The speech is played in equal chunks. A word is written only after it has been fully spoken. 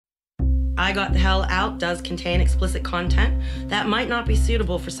I Got the Hell Out does contain explicit content that might not be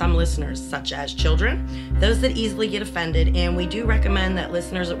suitable for some listeners, such as children, those that easily get offended, and we do recommend that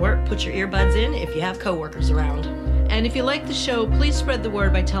listeners at work put your earbuds in if you have coworkers around. And if you like the show, please spread the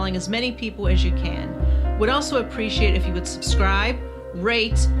word by telling as many people as you can. Would also appreciate if you would subscribe,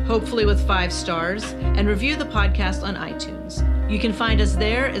 rate, hopefully with 5 stars, and review the podcast on iTunes. You can find us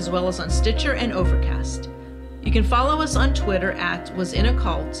there as well as on Stitcher and Overcast. You can follow us on Twitter at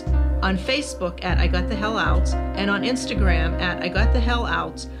WasInACult, on Facebook at I Got the Hell Out, and on Instagram at I Got the Hell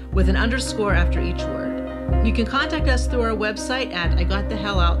Out with an underscore after each word. You can contact us through our website at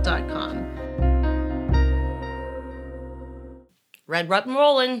IGotTheHellOut.com. Red Button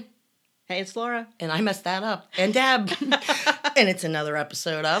Rollin'. Hey, it's Laura. And I messed that up. And Deb. And it's another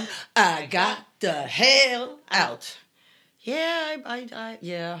episode of I Got the Hell Out. Yeah,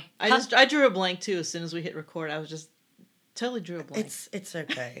 I drew a blank too as soon as we hit record. I was just totally drew a blank. It's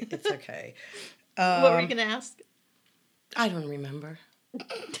okay. It's okay. What were you gonna ask? I don't remember.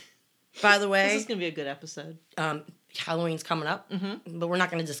 By the way, this is gonna be a good episode. Halloween's coming up, but we're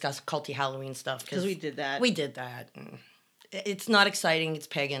not gonna discuss culty Halloween stuff because we did that. We did that. It's not exciting. It's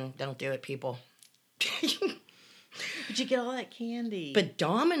pagan. Don't do it, people. But you get all that candy. But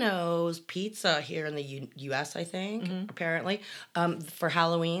Domino's Pizza here in the U.S., I think, apparently, for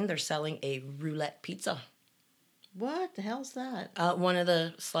Halloween, they're selling a roulette pizza. What the hell's that? One of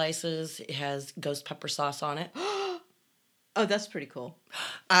the slices has ghost pepper sauce on it. Oh, that's pretty cool.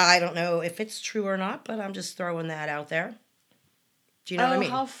 I don't know if it's true or not, but I'm just throwing that out there. Do you know what I mean?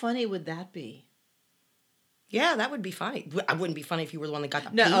 How funny would that be? Yeah, that would be funny. I wouldn't be funny if you were the one that got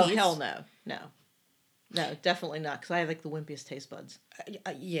the No, peas. oh, hell no. No, definitely not, because I have, like, the wimpiest taste buds.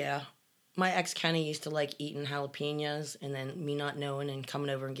 Yeah. My ex Kenny used to like eating jalapenos and then me not knowing and coming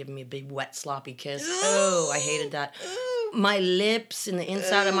over and giving me a big, wet, sloppy kiss. Oh, I hated that. My lips and the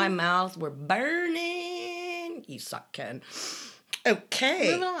inside of my mouth were burning. You suck, Ken.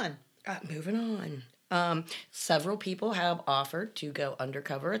 Okay. Moving on. Several people have offered to go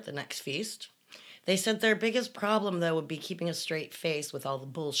undercover at the next feast. They said their biggest problem, though, would be keeping a straight face with all the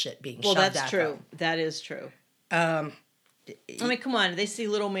bullshit being shoved at them. Well, that's true. That is true. I mean, come on. They see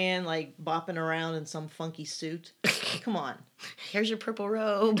little man, like, bopping around in some funky suit. Come on. Here's your purple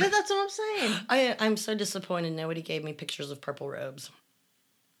robe. But that's what I'm saying. I'm so disappointed nobody gave me pictures of purple robes.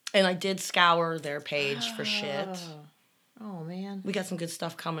 And I did scour their page for shit. Oh, man. We got some good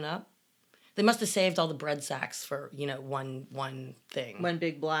stuff coming up. They must have saved all the bread sacks for, one thing. One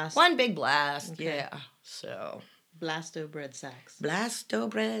big blast. One big blast, okay. Yeah. So. Blasto bread sacks. Blasto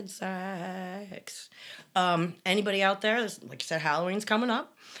bread sacks. Anybody out there? Like I said, Halloween's coming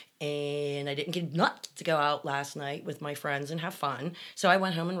up. And I didn't get nuts to go out last night with my friends and have fun. So I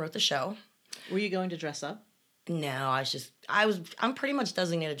went home and wrote the show. Were you going to dress up? No, I'm pretty much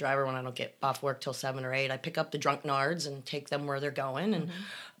designated driver when I don't get off work till 7 or 8. I pick up the drunk nards and take them where they're going. And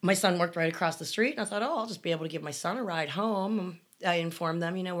my son worked right across the street. And I thought, I'll just be able to give my son a ride home. I informed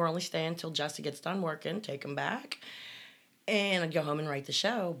them, we're only staying until Jesse gets done working, take him back. And I'd go home and write the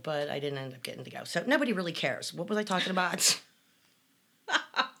show, but I didn't end up getting to go. So nobody really cares. What was I talking about?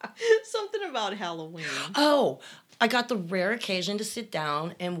 Something about Halloween. Oh, I got the rare occasion to sit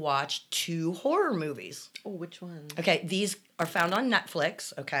down and watch 2 horror movies. Oh, which one? Okay, these are found on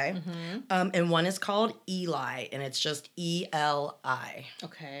Netflix, okay? And one is called Eli, and it's just E-L-I.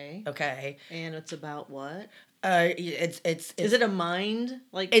 Okay. Okay. And it's about what? It's Is it a mind?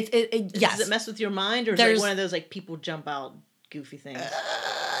 Like yes. Does it mess with your mind, or is it one of those like people jump out goofy things,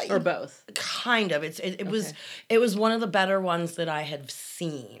 or both? Kind of. It was one of the better ones that I had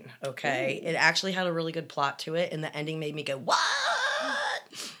seen. Okay, It actually had a really good plot to it, and the ending made me go, "What?"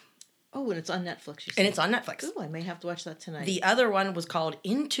 Oh, and it's on Netflix. You said. And it's on Netflix. Ooh, I may have to watch that tonight. The other one was called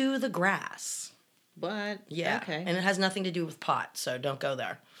Into the Grass. But yeah, okay, and it has nothing to do with pot, so don't go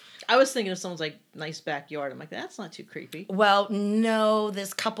there. I was thinking of someone's like nice backyard. I'm like, that's not too creepy. Well, no,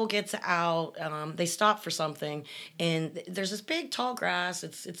 this couple gets out. They stop for something, and there's this big tall grass.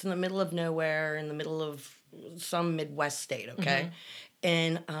 It's in the middle of nowhere, in the middle of some Midwest state. Okay,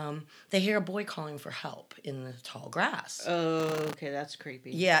 and they hear a boy calling for help in the tall grass. Oh, okay, that's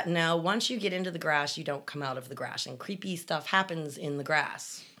creepy. Yeah. Now, once you get into the grass, you don't come out of the grass, and creepy stuff happens in the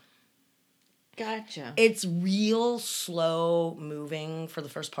grass. Gotcha. It's real slow moving for the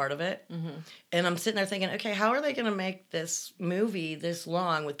first part of it. And I'm sitting there thinking, okay, how are they going to make this movie this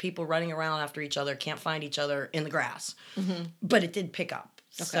long with people running around after each other, can't find each other in the grass? But it did pick up.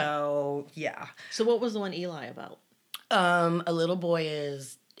 Okay. So, yeah. So what was the one Eli about? A little boy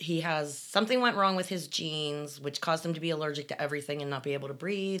he has something went wrong with his genes, which caused him to be allergic to everything and not be able to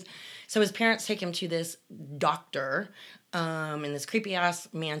breathe. So his parents take him to this doctor in this creepy ass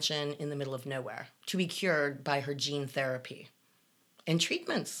mansion in the middle of nowhere to be cured by her gene therapy and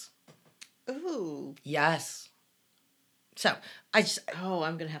treatments. Ooh. Yes. So I just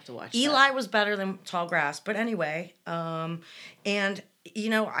I'm gonna have to watch. Eli that. was better than Tall Grass, but anyway, and you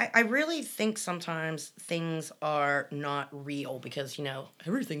know, I really think sometimes things are not real because, you know,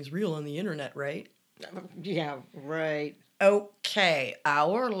 everything's real on the internet, right? Yeah, right. Okay,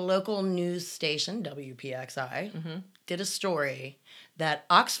 our local news station, WPXI, did a story that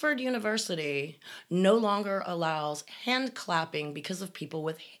Oxford University no longer allows hand clapping because of people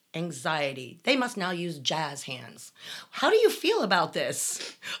with anxiety. They must now use jazz hands. How do you feel about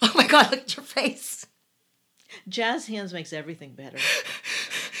this? Oh my God, look at your face. Jazz hands makes everything better.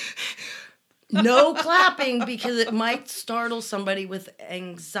 No clapping because it might startle somebody with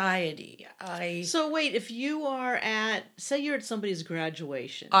anxiety. So wait, if you are say you're at somebody's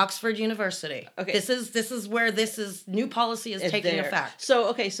graduation. Oxford University. Okay. This is where new policy is taking effect.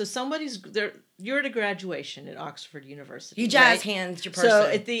 So somebody's there. You're at a graduation at Oxford University. You jazz hands your person. So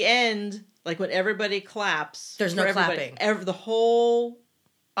at the end, like when everybody claps, there's no clapping. The whole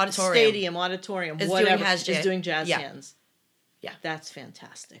auditorium is doing jazz hands. Yeah, that's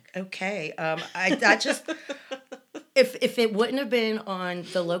fantastic. Okay, I just if it wouldn't have been on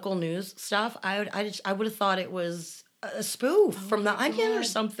the local news stuff, I would have thought it was a spoof from The Onion or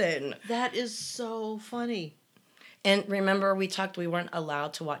something. That is so funny. And remember, we weren't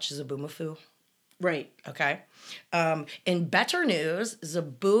allowed to watch Zoboomafoo. Right. Okay. In better news,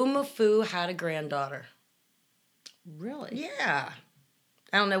 Zoboomafoo had a granddaughter. Really? Yeah.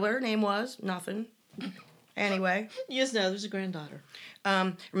 I don't know what her name was. Nothing. Anyway. You just know there's a granddaughter.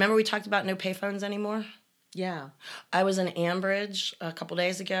 Remember we talked about no payphones anymore? Yeah. I was in Ambridge a couple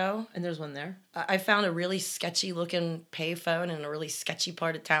days ago. And there's one there? I found a really sketchy looking payphone in a really sketchy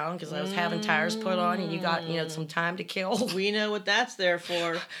part of town because I was having tires put on and you got, some time to kill. We know what that's there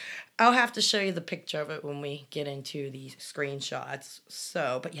for. I'll have to show you the picture of it when we get into the screenshots.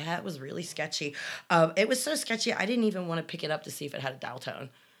 So, but yeah, it was really sketchy. It was so sketchy, I didn't even want to pick it up to see if it had a dial tone.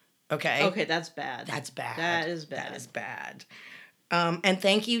 Okay? Okay, that's bad. That's bad. That is bad. That is bad. And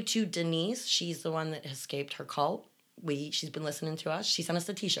thank you to Denise. She's the one that escaped her cult. She's been listening to us. She sent us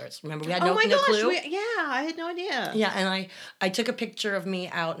the T-shirts. Remember, we had no clue. I had no idea. Yeah, and I took a picture of me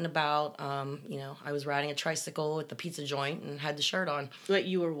out and about. I was riding a tricycle at the pizza joint and had the shirt on. Wait,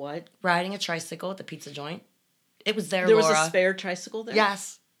 you were what? Riding a tricycle at the pizza joint. It was there, There Laura. was a spare tricycle there?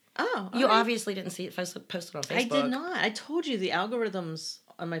 Yes. Oh, you obviously didn't see it posted on Facebook. I did not. I told you the algorithms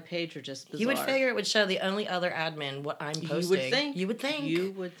on my page are just bizarre. You would figure it would show the only other admin what I'm posting. You would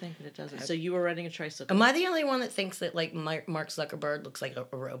think, but it doesn't. So you were riding a tricycle. Am I the only one that thinks that like Mark Zuckerberg looks like a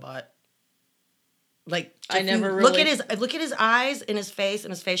robot? Like I never really look at his eyes and his face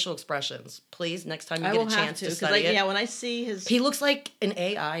and his facial expressions. Please, next time you get a chance to study it. Yeah, when I see his, he looks like an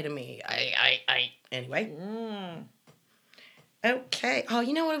AI to me. Anyway. Okay. Oh,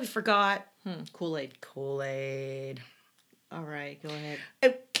 you know what we forgot? Kool-Aid. All right, go ahead.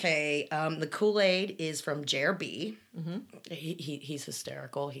 Okay, the Kool-Aid is from Jer B. Mm-hmm. He's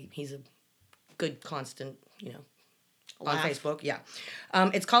hysterical. He's a good constant, on Facebook. Yeah,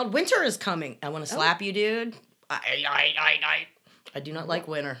 it's called Winter is Coming. I want to slap you, dude. I do not like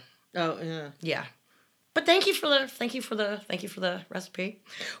winter. Oh yeah. Yeah, but thank you for the recipe.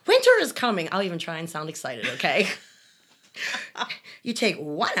 Winter is coming. I'll even try and sound excited. Okay. You take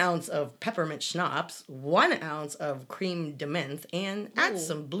 1 ounce of peppermint schnapps, 1 ounce of creme de menthe, and add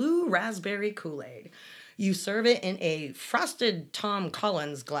some blue raspberry Kool-Aid. You serve it in a frosted Tom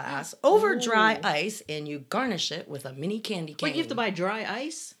Collins glass over dry ice, and you garnish it with a mini candy cane. Wait, you have to buy dry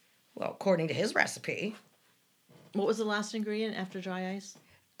ice? Well, according to his recipe. What was the last ingredient after dry ice?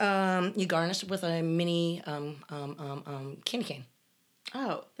 You garnish it with a mini candy cane.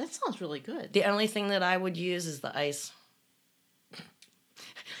 Oh, that sounds really good. The only thing that I would use is the ice.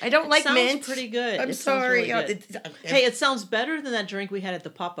 I don't like mint. Sounds pretty good. I'm sorry. Really good. Hey, it sounds better than that drink we had at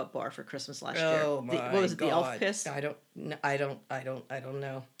the pop-up bar for Christmas last year. Oh my God. What was it? The Elf Piss? I don't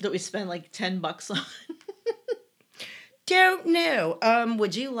know. That we spent like $10 on. Don't know.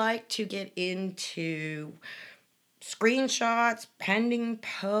 Would you like to get into screenshots, pending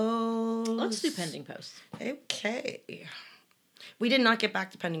posts? Let's do pending posts. Okay. We did not get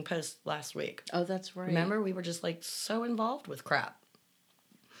back to pending posts last week. Oh, that's right. Remember, we were just like so involved with crap.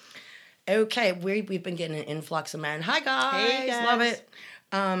 Okay, we've been getting an influx of men. Hi guys. Hey guys. Love it.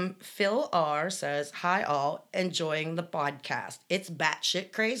 Phil R says, hi all, enjoying the podcast. It's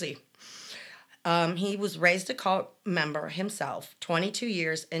batshit crazy. He was raised a cult member himself, 22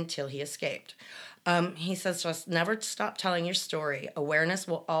 years until he escaped. He says to us, never stop telling your story. Awareness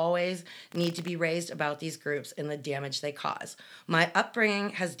will always need to be raised about these groups and the damage they cause. My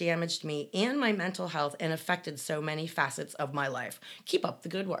upbringing has damaged me and my mental health and affected so many facets of my life. Keep up the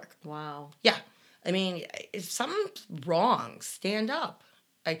good work. Wow. Yeah. I mean, if something's wrong, stand up.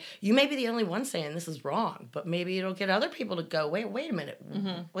 You may be the only one saying this is wrong, but maybe it'll get other people to go, wait a minute.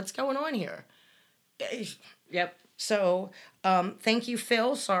 What's going on here? Yep. So, thank you,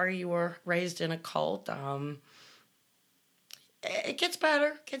 Phil. Sorry you were raised in a cult. It gets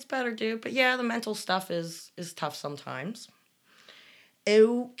better, dude. But yeah, the mental stuff is tough sometimes.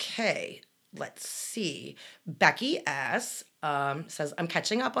 Okay, let's see. Becky S. Says, I'm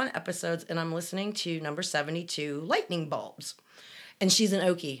catching up on episodes and I'm listening to number 72, Lightning Bulbs. And she's an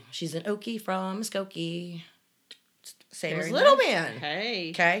Okie. She's an Okie from Skokie. Same Very as Little nice. Man.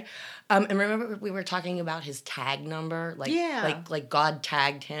 Hey. Okay. And remember we were talking about his tag number? Like God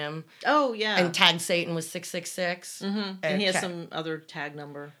tagged him. Oh, yeah. And tag Satan was 666. Mm-hmm. And he has some other tag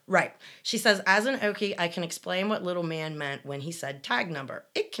number. Right. She says, as an Okie, I can explain what Little Man meant when he said tag number.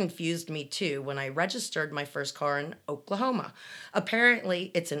 It confused me too when I registered my first car in Oklahoma.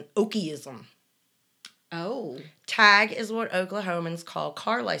 Apparently, it's an Okieism. Oh. Tag is what Oklahomans call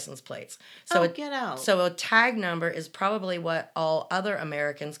car license plates. So get out. So a tag number is probably what all other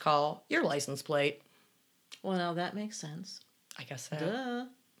Americans call your license plate. Well, now that makes sense. I guess so. Duh.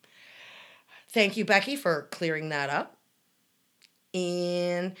 Thank you, Becky, for clearing that up.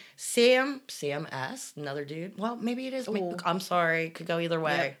 And Sam S., another dude. Well, maybe it is. Ooh. I'm sorry. Could go either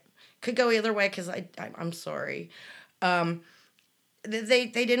way. Yep. Could go either way because I'm sorry. They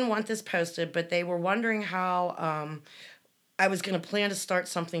didn't want this posted, but they were wondering how I was going to plan to start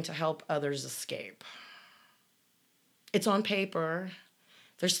something to help others escape. It's on paper.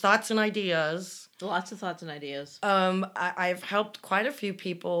 There's thoughts and ideas. Lots of thoughts and ideas. I've helped quite a few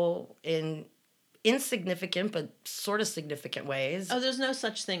people in insignificant but sort of significant ways. Oh, there's no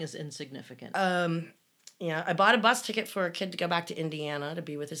such thing as insignificant. Yeah, I bought a bus ticket for a kid to go back to Indiana to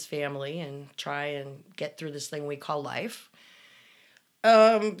be with his family and try and get through this thing we call life.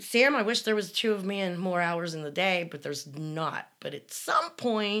 Sam, I wish there was two of me and more hours in the day, but there's not. But at some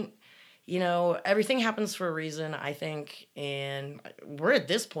point, everything happens for a reason, I think. And we're at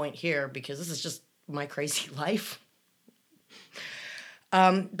this point here because this is just my crazy life.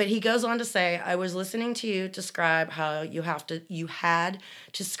 But he goes on to say, I was listening to you describe how you had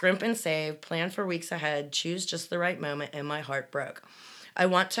to scrimp and save, plan for weeks ahead, choose just the right moment, and my heart broke. I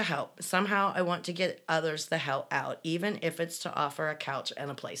want to help. Somehow I want to get others the hell out, even if it's to offer a couch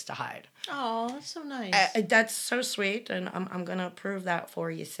and a place to hide. Oh, that's so nice. That's so sweet, and I'm going to approve that for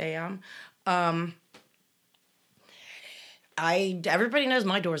you, Sam. Everybody knows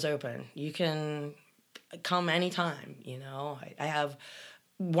my door's open. You can come anytime, I have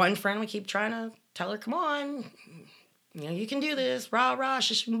one friend we keep trying to tell her, come on, you can do this, rah, rah,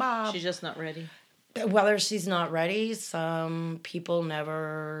 shish and bob. She's just not ready. Whether she's not ready, some people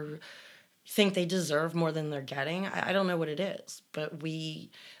never think they deserve more than they're getting. I don't know what it is, but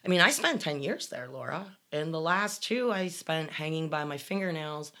I spent 10 years there, Laura, and the last 2 I spent hanging by my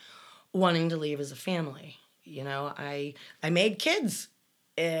fingernails wanting to leave as a family. I made kids,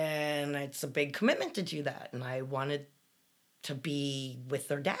 and it's a big commitment to do that, and I wanted to be with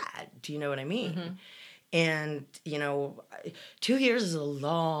their dad. Do you know what I mean? Mm-hmm. And, 2 years is a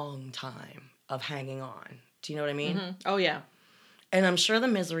long time of hanging on. Do you know what I mean? Mm-hmm. Oh, yeah. And I'm sure the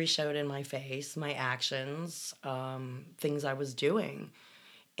misery showed in my face, my actions, things I was doing.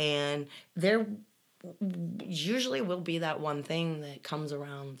 And there usually will be that one thing that comes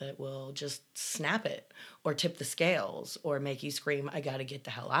around that will just snap it or tip the scales or make you scream, I got to get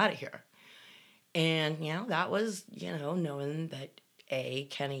the hell out of here. And, that was, knowing that A,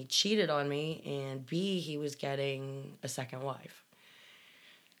 Kenny cheated on me, and B, he was getting a second wife.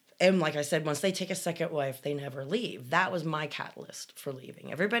 And like I said, once they take a second wife, they never leave. That was my catalyst for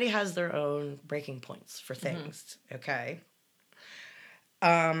leaving. Everybody has their own breaking points for things, okay?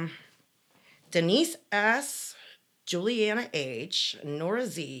 Denise S., Juliana H., Nora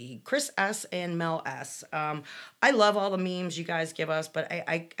Z., Chris S., and Mel S. I love all the memes you guys give us, but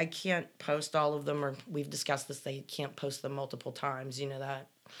I can't post all of them, or we've discussed this, they can't post them multiple times, you know that.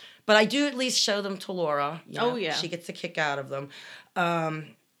 But I do at least show them to Laura. Oh, yeah. She gets a kick out of them.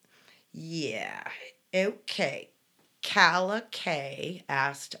 Yeah. Okay. Calla K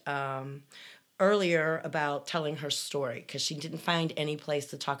asked earlier about telling her story because she didn't find any place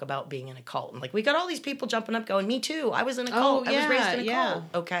to talk about being in a cult. And we got all these people jumping up going, me too. I was in a cult. Oh, yeah, I was raised in a cult.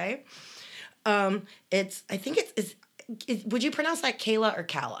 Okay. I think it's would you pronounce that Kayla or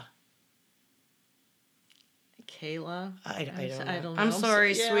Calla? Kayla? I don't know. I don't know. I'm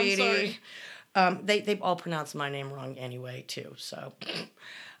sorry, Yeah, sweetie. I'm sorry. They all pronounce my name wrong anyway, too, so.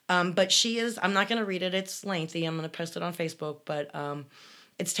 But she is, I'm not going to read it. It's lengthy. I'm going to post it on Facebook, but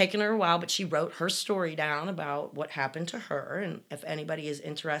it's taken her a while, but she wrote her story down about what happened to her. And if anybody is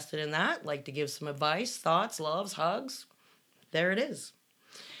interested in that, like to give some advice, thoughts, loves, hugs, there it is.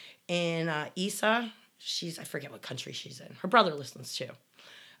 And Isa, I forget what country she's in. Her brother listens too.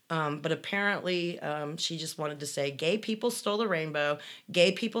 But apparently, she just wanted to say, gay people stole the rainbow.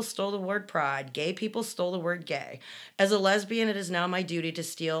 Gay people stole the word pride. Gay people stole the word gay. As a lesbian, it is now my duty to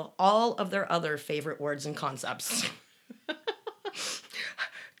steal all of their other favorite words and concepts.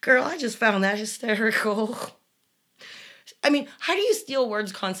 Girl, I just found that hysterical. I mean, how do you steal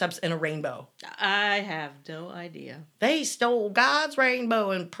words, concepts, in a rainbow? I have no idea. They stole God's rainbow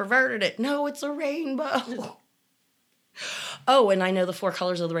and perverted it. No, it's a rainbow. Oh, and I know the 4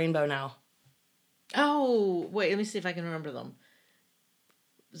 colors of the rainbow now. Oh, wait, let me see if I can remember them.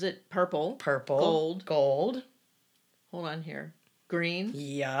 Is it purple? Purple. Gold. Hold on here. Green.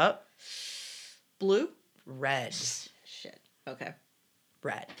 Yep. Blue. Red. Shit. Okay.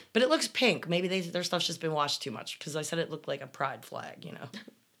 Red. But it looks pink. Maybe their stuff's just been washed too much because I said it looked like a pride flag, you know.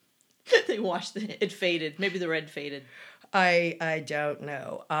 They washed it faded. Maybe the red faded. I don't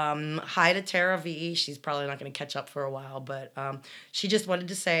know. Hi to Tara V. She's probably not going to catch up for a while, but she just wanted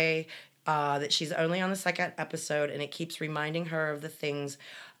to say that she's only on the 2nd episode, and it keeps reminding her of the things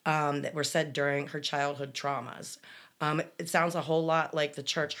that were said during her childhood traumas. It sounds a whole lot like the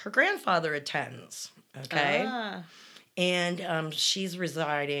church her grandfather attends. Okay. And she's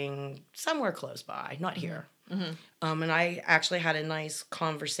residing somewhere close by, not here. Mm-hmm. And I actually had a nice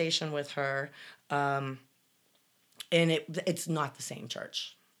conversation with her, and it's not the same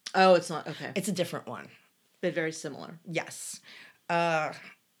church. Oh, it's not? Okay. It's a different one. But very similar. Yes. Nora,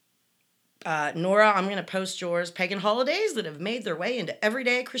 I'm going to post yours. Pagan holidays that have made their way into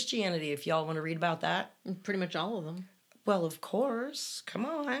everyday Christianity, if y'all want to read about that. Pretty much all of them. Well, of course. Come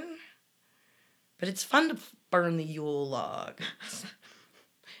on. But it's fun to burn the Yule log.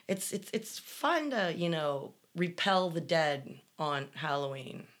 It's fun to, repel the dead on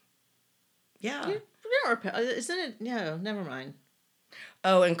Halloween. Yeah. Isn't it? No, never mind.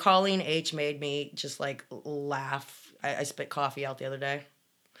 Oh, and Colleen H. made me just laugh. I spit coffee out the other day.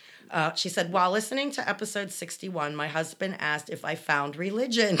 She said, while listening to episode 61, my husband asked if I found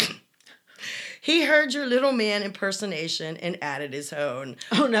religion. He heard your little man impersonation and added his own.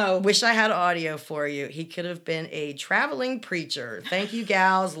 Oh, no. Wish I had audio for you. He could have been a traveling preacher. Thank you,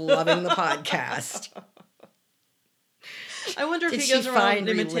 gals. Loving the podcast. I wonder if he goes around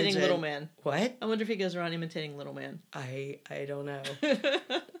imitating Little Man. What? I wonder if he goes around imitating Little Man. I don't know.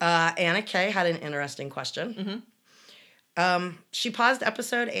 Anna Kay had an interesting question. Mm-hmm. She paused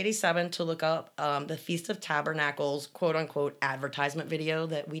episode 87 to look up the Feast of Tabernacles, quote unquote, advertisement video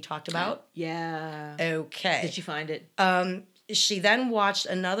that we talked about. Yeah. Okay. Did you find it? She then watched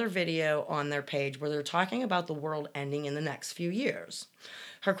another video on their page where they're talking about the world ending in the next few years.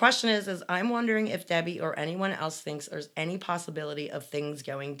 Her question is I'm wondering if Debbie or anyone else thinks there's any possibility of things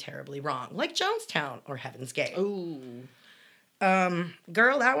going terribly wrong, like Jonestown or Heaven's Gate. Ooh.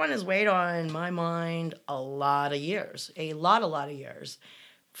 Girl, that one has weighed on my mind a lot of years. A lot of years.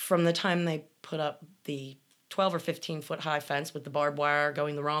 From the time they put up the 12 or 15 foot high fence with the barbed wire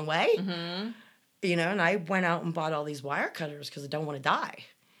going the wrong way. Mm-hmm. And I went out and bought all these wire cutters because I don't want to die.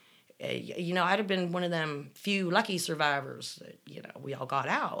 I'd have been one of them few lucky survivors that, we all got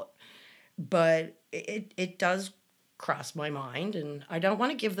out. But it does cross my mind, and I don't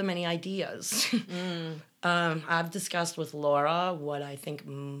want to give them any ideas. I've discussed with Laura what I think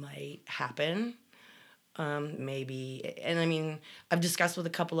might happen. Maybe, and I mean, I've discussed with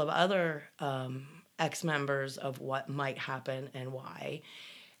a couple of other ex-members of what might happen and why.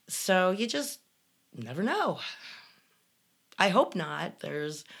 So you just never know. I hope not.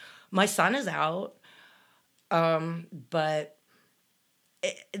 My son is out, but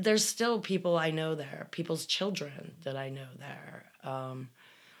there's still people I know there, people's children that I know there.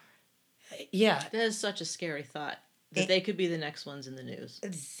 Yeah. That is such a scary thought, that they could be the next ones in the news.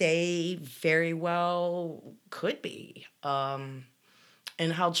 They very well could be. And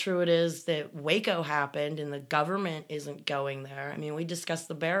how true it is that Waco happened and the government isn't going there. I mean, we discussed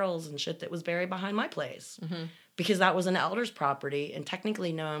the barrels and shit that was buried behind my place. Mm-hmm. Because that was an elder's property, and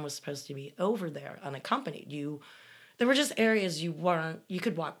technically no one was supposed to be over there unaccompanied. There were just areas you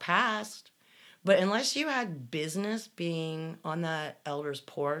could walk past, but unless you had business being on that elder's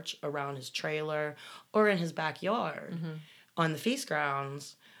porch, around his trailer, or in his backyard, mm-hmm. on the feast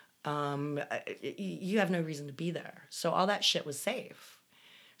grounds, you have no reason to be there. So all that shit was safe.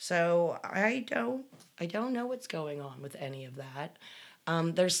 So I don't know what's going on with any of that.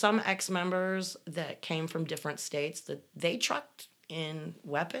 There's some ex-members that came from different states that they trucked in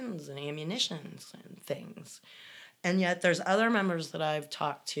weapons and ammunitions and things. And yet there's other members that I've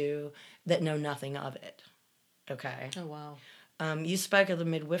talked to that know nothing of it. Okay. Oh, wow. You spoke of the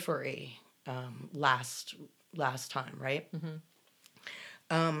midwifery last time, right?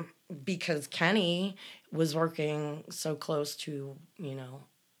 Mm-hmm. Because Kenny was working so close to,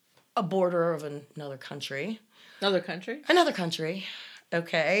 a border of another country. Another country? Another country.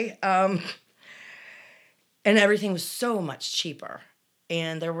 Okay. And everything was so much cheaper.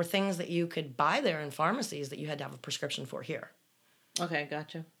 And there were things that you could buy there in pharmacies that you had to have a prescription for here. Okay,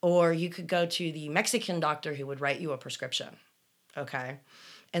 gotcha. Or you could go to the Mexican doctor who would write you a prescription. Okay.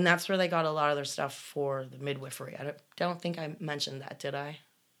 And that's where they got a lot of their stuff for the midwifery. I don't think I mentioned that, did I?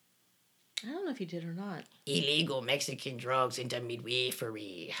 I don't know if you did or not. Illegal Mexican drugs into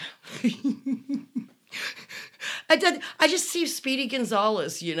midwifery. I just see Speedy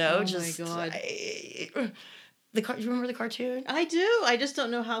Gonzales, Oh, my God. You remember the cartoon? I do. I just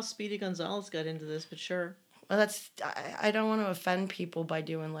don't know how Speedy Gonzales got into this, but sure. Well, I don't want to offend people by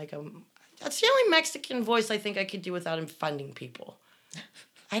doing that's the only Mexican voice I think I could do without offending people.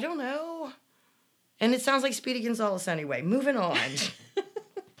 I don't know. And it sounds like Speedy Gonzales anyway. Moving on.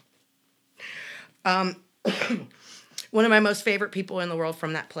 One of my most favorite people in the world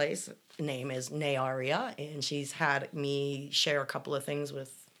from that place, name is Nayaria, and she's had me share a couple of things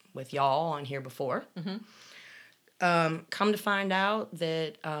with y'all on here before. Mm-hmm. Come to find out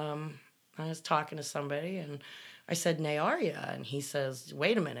that I was talking to somebody, and I said, Nayaria, and he says,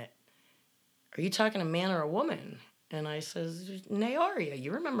 wait a minute, are you talking a man or a woman? And I says, Nayaria.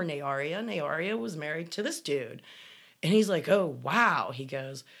 You remember Nayaria? Nayaria was married to this dude. And he's like, oh, wow. He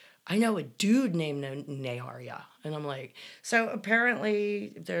goes, I know a dude named Nayaria. And I'm like, so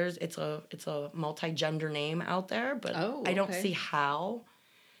apparently it's a multi-gender name out there, but I don't see how.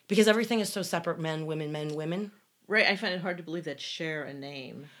 Because everything is so separate, men, women. Right, I find it hard to believe that share a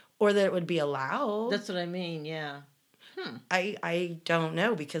name. Or that it would be allowed. That's what I mean, yeah. I don't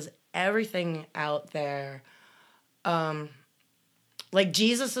know, because everything out there, like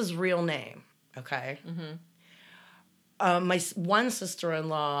Jesus' real name, okay? Mm-hmm. My one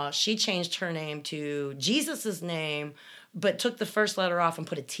sister-in-law, she changed her name to Jesus' name, but took the first letter off and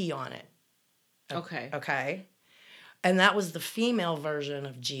put a T on it. Okay. Okay? And that was the female version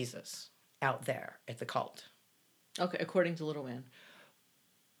of Jesus out there at the cult. Okay, according to Little Man.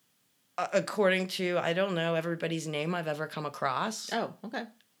 According to, I don't know, everybody's name I've ever come across. Oh, okay.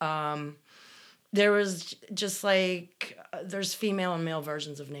 There was just there's female and male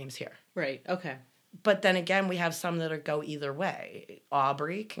versions of names here. Right, okay. But then again, we have some that go either way.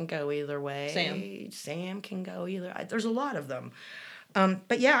 Aubrey can go either way. Sam can go either. There's a lot of them.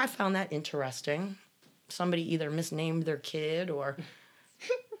 But yeah, I found that interesting. Somebody either misnamed their kid or...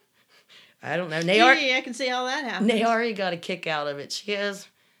 I don't know. Yeah, I can see how that happens. Nayari got a kick out of it. She goes,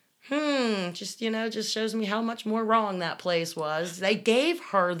 just shows me how much more wrong that place was. They gave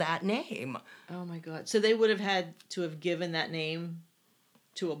her that name. Oh, my God. So they would have had to have given that name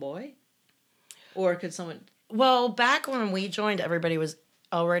to a boy? Or could someone... Well, back when we joined, everybody was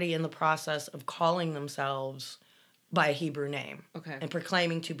already in the process of calling themselves by a Hebrew name. Okay. And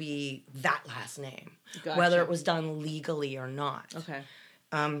proclaiming to be that last name. Gotcha. Whether it was done legally or not. Okay.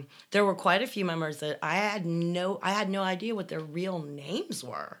 There were quite a few members that I had no idea what their real names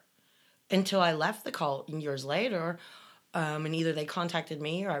were until I left the cult years later. And either they contacted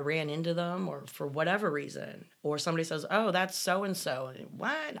me or I ran into them or for whatever reason. Or somebody says, oh, that's so-and-so.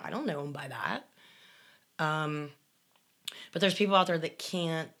 What? I don't know them by that. But there's people out there that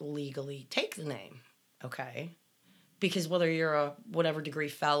can't legally take the name, okay? Because whether you're a whatever degree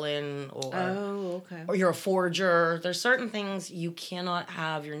felon or you're a forger, there's certain things you cannot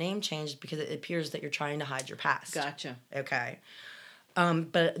have your name changed because it appears that you're trying to hide your past. Gotcha. Okay.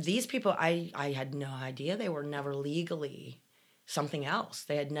 But these people, I had no idea they were never legally something else.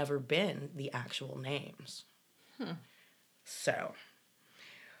 They had never been the actual names. So,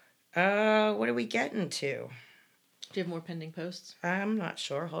 what are we getting to? Do you have more pending posts? I'm not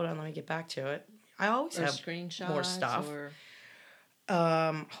sure. Hold on, let me get back to it. I always have screenshots more stuff. Or...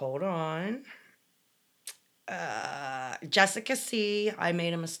 Hold on. Jessica C. I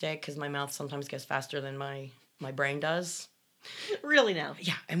made a mistake because my mouth sometimes goes faster than my brain does. Really now?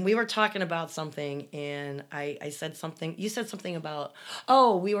 Yeah, and we were talking about something, and I said something. You said something about,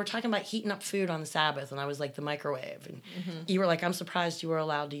 oh, we were talking about heating up food on the Sabbath, and I was like, the microwave. And you were like, I'm surprised you were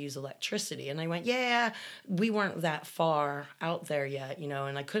allowed to use electricity. And I went, yeah, we weren't that far out there yet, you know,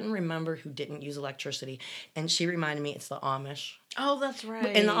 and I couldn't remember who didn't use electricity. And she reminded me it's the Amish. Oh, that's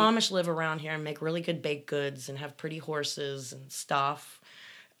right. And the Amish live around here and make really good baked goods and have pretty horses and stuff.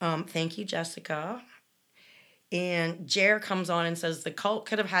 Thank you, Jessica. And Jer comes on and says the cult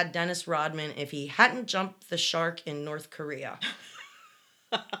could have had Dennis Rodman if he hadn't jumped the shark in North Korea.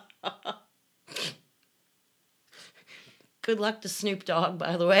 Good luck to Snoop Dogg,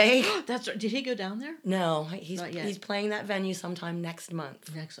 by the way. That's right. Did he go down there? No, Not yet. he's playing that venue sometime next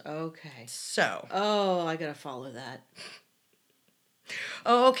month. Okay. So. Oh, I gotta follow that.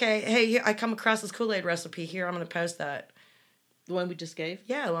 Oh, okay. Hey, here, I come across this Kool-Aid recipe here. I'm gonna post that. The one we just gave?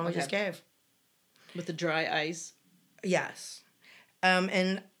 Yeah, the one we just gave. With the dry ice? Yes.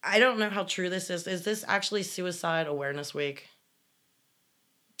 And I don't know how true this is. Is this actually Suicide Awareness Week?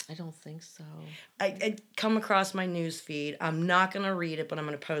 I don't think so. I come across my news feed. I'm not going to read it, but I'm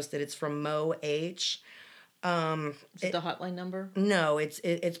going to post it. It's from Mo H. Is it the hotline number? No, it's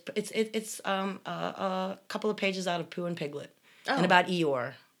a couple of pages out of Pooh and Piglet. And about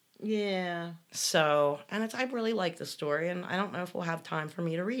Eeyore. Yeah. So, and I really like the story, and I don't know if we'll have time for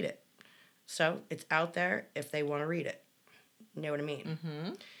me to read it. So, it's out there if they want to read it. You know what I mean?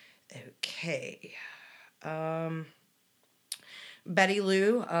 Mm-hmm. Okay. Betty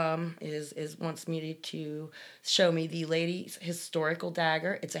Lou is wants me to show me the lady's historical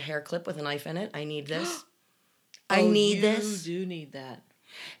dagger. It's a hair clip with a knife in it. I need this. I need this. You do need that.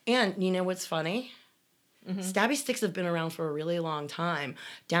 And you know what's funny? Mm-hmm. Stabby sticks have been around for a really long time.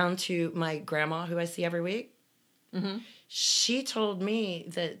 Down to my grandma, who I see every week. Mm-hmm. She told me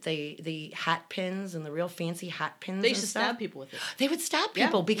that the hat pins and the real fancy hat pins. They used to stab people with it. They would stab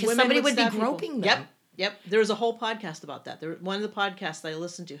people because Women somebody would be stab groping people. them. Yep. There was a whole podcast about that. One of the podcasts I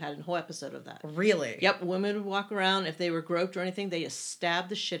listened to had a whole episode of that. Really? Yep. Women would walk around. If they were groped or anything, they just stabbed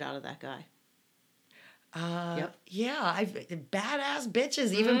the shit out of that guy. Yep. Yeah, badass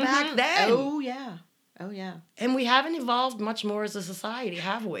bitches even back then. Oh, yeah. And we haven't evolved much more as a society,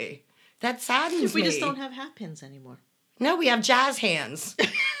 have we? That saddens me. We just don't have hat pins anymore. No, we have jazz hands.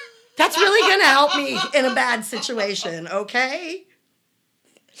 That's really going to help me in a bad situation, okay?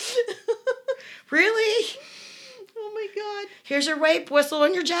 Really? Oh, my God. Here's your rape whistle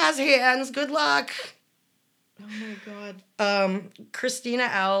and your jazz hands. Good luck. Oh, my God. Christina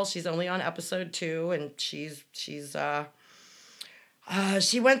L., she's only on episode 2, and she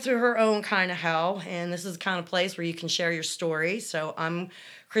went through her own kind of hell, and this is the kind of place where you can share your story. So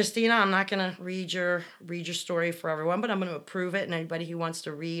Christina, I'm not going to read your story for everyone, but I'm going to approve it, and anybody who wants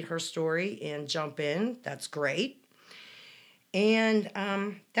to read her story and jump in, that's great. And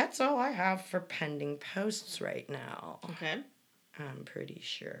that's all I have for pending posts right now. Okay. I'm pretty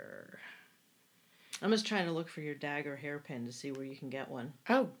sure. I'm just trying to look for your dagger hairpin to see where you can get one.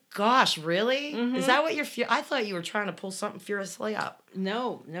 Oh, gosh, really? Mm-hmm. Is that what you're... I thought you were trying to pull something furiously up.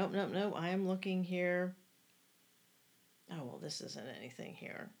 No. I am looking here. Oh, well, this isn't anything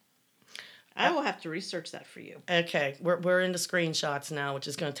here. I will have to research that for you. Okay, we're into screenshots now, which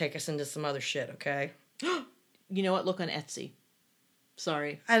is going to take us into some other shit, okay? You know what? Look on Etsy.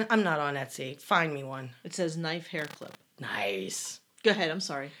 Sorry. I'm not on Etsy. Find me one. It says knife hair clip. Nice. Go ahead. I'm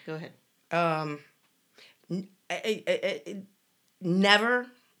sorry. Go ahead. Never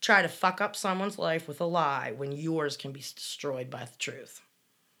try to fuck up someone's life with a lie when yours can be destroyed by the truth.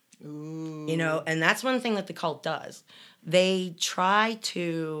 Ooh. You know, and that's one thing that the cult does. They try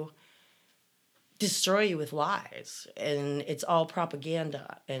to destroy you with lies, and it's all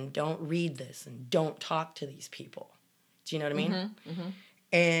propaganda, and don't read this, and don't talk to these people. Do you know what I mean? Mm-hmm, mm-hmm.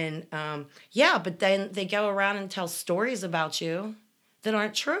 And, but then they go around and tell stories about you that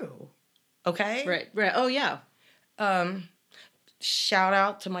aren't true. Okay? Right. Oh, yeah. Shout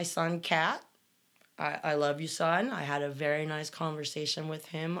out to my son, Kat. I love you, son. I had a very nice conversation with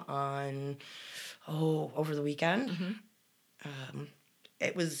him over the weekend. Mm-hmm.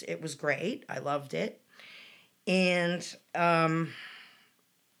 It was great. I loved it. And I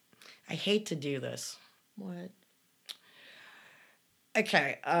hate to do this. What?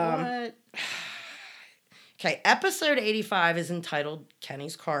 Okay. What? Okay, episode 85 is entitled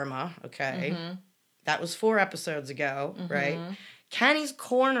Kenny's Karma, okay? Mm-hmm. That was 4 episodes ago, mm-hmm. right? Kenny's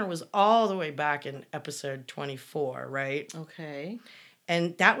Corner was all the way back in episode 24, right? Okay.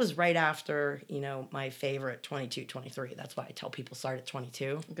 And that was right after, my favorite 22, 23. That's why I tell people start at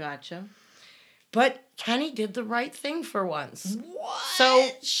 22. Gotcha. But Kenny did the right thing for once. What? So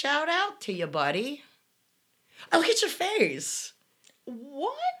shout out to you, buddy. Oh, look at your face.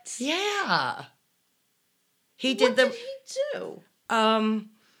 What? Yeah. He What did the... did he do?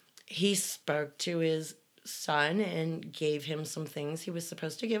 He spoke to his son and gave him some things he was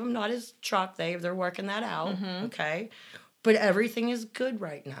supposed to give him. Not his truck. They're working that out. Okay. But everything is good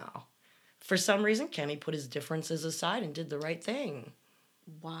right now. For some reason, Kenny put his differences aside and did the right thing.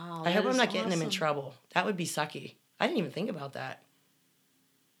 Wow. I hope I'm not awesome. getting him in trouble. That would be sucky. I didn't even think about that.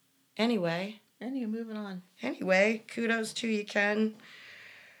 Anyway, moving on. Kudos to you, Ken.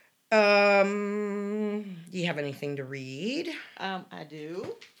 Do you have anything to read? I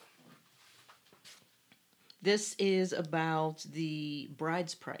do. This is about the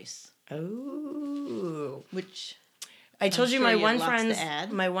bride's price. Oh. Which I told you sure my you have one lots to friend's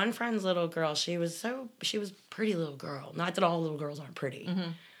add. my one friend's little girl, she was a pretty little girl. Not that all little girls aren't pretty.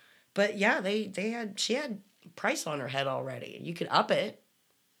 But yeah, she had price on her head already. You could up it.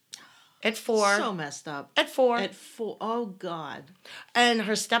 At 4. So messed up. At 4. At 4. Oh, God. And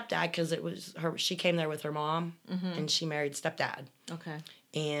her stepdad, because it was her, she came there with her mom, and she married stepdad. Okay.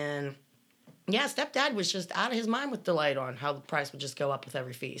 And yeah, stepdad was just out of his mind with delight on how the price would just go up with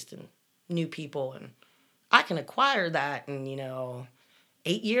every feast and new people. And I can acquire that in,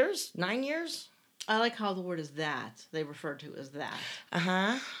 8 years, 9 years. I like how the word is that. They refer to it as that.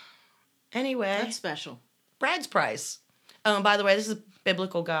 Uh-huh. Anyway. That's special. Brad's price. By the way, this is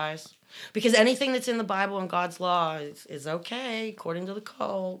biblical, guys. Because anything that's in the Bible and God's law is okay, according to the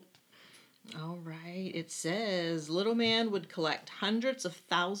cult. All right. It says, little man would collect hundreds of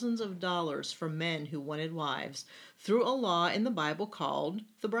thousands of dollars from men who wanted wives through a law in the Bible called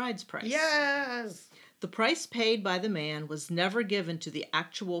the bride's price. Yes! The price paid by the man was never given to the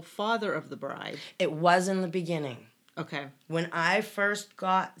actual father of the bride. It was in the beginning. Okay. When I first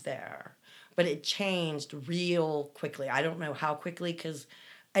got there. But it changed real quickly. I don't know how quickly, because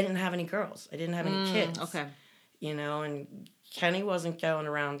I didn't have any girls. I didn't have any kids. Okay. And Kenny wasn't going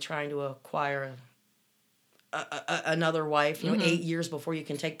around trying to acquire another wife, 8 years before you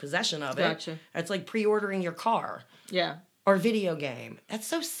can take possession of it. Gotcha. It's like pre-ordering your car. Yeah. Or video game. That's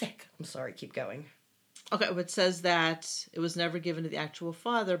so sick. I'm sorry, keep going. Okay, but it says that it was never given to the actual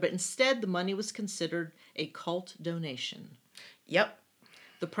father, but instead the money was considered a cult donation. Yep.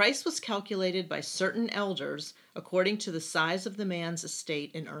 The price was calculated by certain elders according to the size of the man's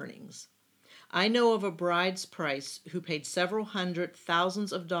estate and earnings. I know of a bride's price who paid several hundred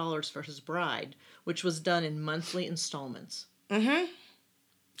thousands of dollars for his bride, which was done in monthly installments.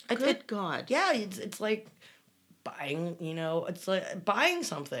 Good God. Yeah, it's like buying, it's like buying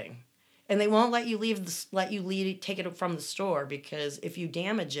something. And they won't let you take it from the store, because if you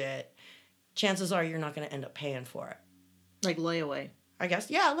damage it, chances are you're not going to end up paying for it. Like layaway. I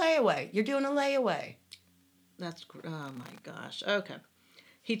guess. Yeah, layaway. You're doing a layaway. Oh my gosh. Okay.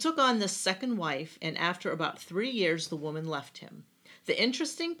 He took on this second wife, and after about 3 years, the woman left him. The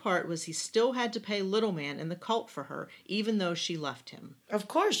interesting part was he still had to pay Little Man in the cult for her, even though she left him. Of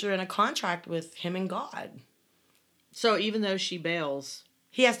course, you're in a contract with him and God. So even though she bails...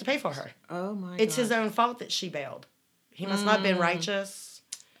 He has to pay for her. Oh my God. It's his own fault that she bailed. He must not have been righteous.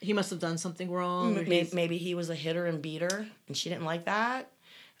 He must have done something wrong. Maybe he was a hitter and beater, and she didn't like that.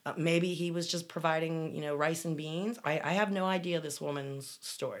 Maybe he was just providing, rice and beans. I have no idea this woman's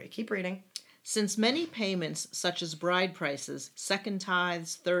story. Keep reading. Since many payments, such as bride prices, second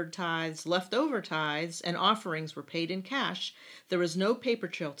tithes, third tithes, leftover tithes, and offerings were paid in cash, there was no paper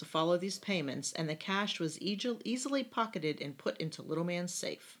trail to follow these payments, and the cash was easily pocketed and put into Little Man's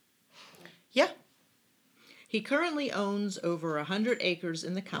safe. Yeah. He currently owns over 100 acres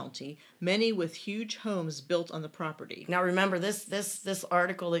in the county, many with huge homes built on the property. Now remember, this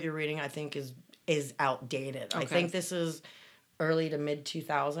article that you're reading, I think, is outdated. Okay. I think this is early to mid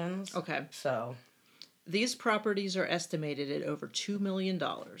 2000s. Okay. So these properties are estimated at over $2 million.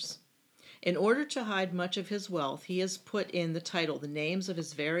 In order to hide much of his wealth, he has put in the title the names of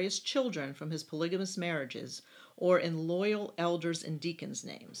his various children from his polygamous marriages, or in loyal elders and deacons'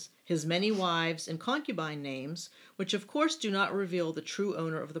 names, his many wives and concubine names, which of course do not reveal the true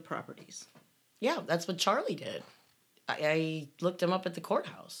owner of the properties. Yeah, that's what Charlie did. I looked him up at the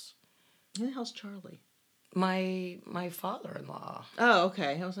courthouse. Who the hell's Charlie? My father-in-law. Oh,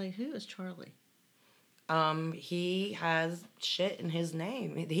 okay. I was like, who is Charlie? He has shit in his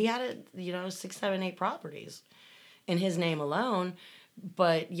name. He had 6, 7, 8 properties in his name alone.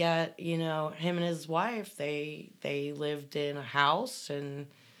 But yet, him and his wife, they lived in a house, and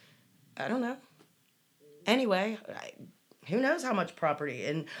I don't know. Anyway, who knows how much property?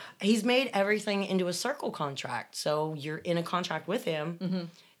 And he's made everything into a circle contract. So you're in a contract with him,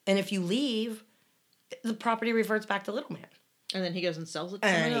 and if you leave, the property reverts back to Little Man. And then he goes and sells it to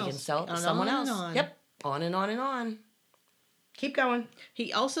someone else. And he can sell it to someone else. Yep. On and on and on. Keep going.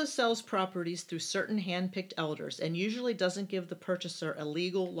 He also sells properties through certain hand-picked elders and usually doesn't give the purchaser a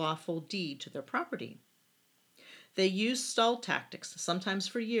legal, lawful deed to their property. They use stall tactics, sometimes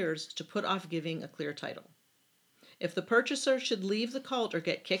for years, to put off giving a clear title. If the purchaser should leave the cult or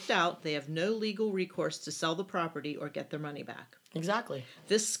get kicked out, they have no legal recourse to sell the property or get their money back. Exactly.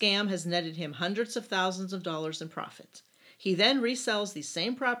 This scam has netted him hundreds of thousands of dollars in profit. He then resells these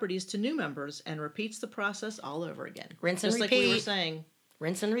same properties to new members and repeats the process all over again. Rinse and repeat. Just like we were saying.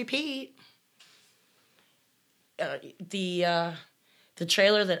 Rinse and repeat. The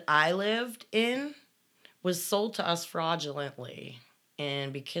trailer that I lived in was sold to us fraudulently.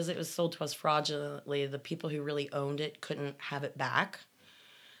 And because it was sold to us fraudulently, the people who really owned it couldn't have it back.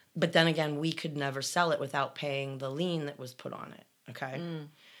 But then again, we could never sell it without paying the lien that was put on it. Okay?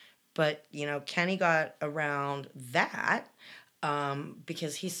 But, Kenny got around that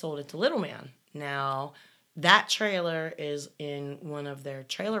because he sold it to Little Man. Now, that trailer is in one of their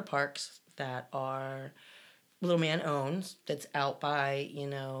trailer parks that are Little Man owns, that's out by,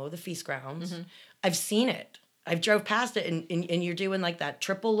 the feast grounds. Mm-hmm. I've seen it. I've drove past it, and you're doing, like, that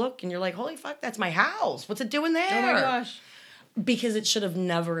triple look, and you're like, holy fuck, that's my house. What's it doing there? Oh, my gosh. Because it should have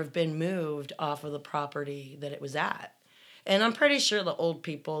never have been moved off of the property that it was at. And I'm pretty sure the old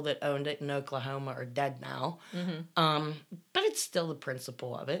people that owned it in Oklahoma are dead now. Mm-hmm. But it's still the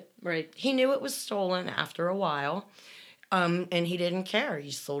principle of it. Right. He knew it was stolen after a while, and he didn't care. He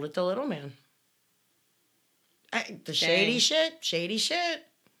sold it to Little Man. Shady shit.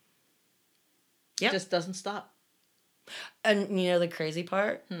 Yep. Just doesn't stop. And the crazy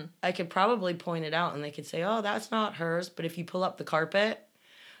part? I could probably point it out and they could say, oh, that's not hers. But if you pull up the carpet,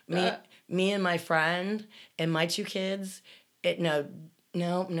 me and my friend and my two kids, no.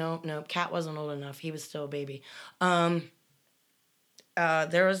 Cat wasn't old enough. He was still a baby. There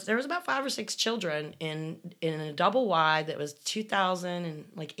was about 5 or 6 children in a double wide that was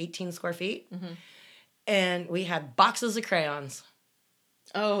 2,018 square feet. Mm-hmm. And we had boxes of crayons.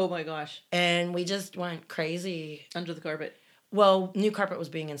 Oh, my gosh. And we just went crazy. Under the carpet. Well, new carpet was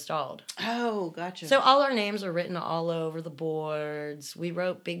being installed. Oh, gotcha. So all our names are written all over the boards. We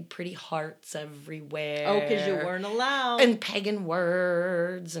wrote big, pretty hearts everywhere. Oh, because you weren't allowed. And pagan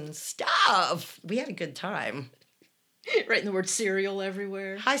words and stuff. We had a good time. Writing the word cereal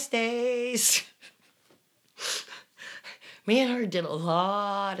everywhere. Hi, Stace. Me and her did a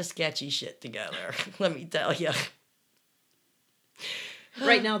lot of sketchy shit together, let me tell you.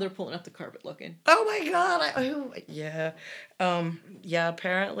 Right now, they're pulling up the carpet looking. Oh, my God. Yeah. Yeah,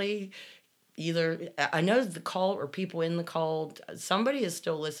 apparently, either, I know the cult or people in the cult, somebody is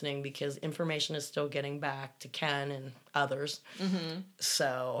still listening because information is still getting back to Ken and others. Mm-hmm.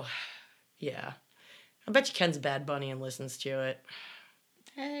 So, yeah. I bet you Ken's a Bad Bunny and listens to it.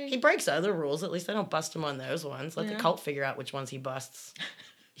 Hey. He breaks other rules. At least I don't bust him on those ones. Let the cult figure out which ones he busts.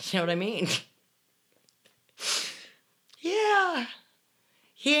 You know what I mean? Yeah.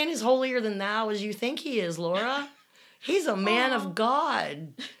 He ain't as holier than thou as you think he is, Laura. He's a man of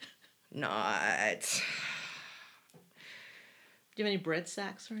God. Not. Do you have any bread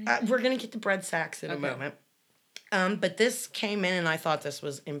sacks or anything? We're going to get to bread sacks in a moment. But this came in, and I thought this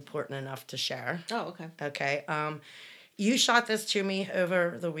was important enough to share. Oh, okay. Okay. You shot this to me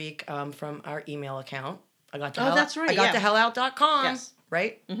over the week from our email account. That's right. I got thehellout.com. Yes.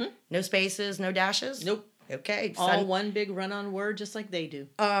 Right? Mm-hmm. No spaces, no dashes? Nope. Okay. All one big run-on word, just like they do.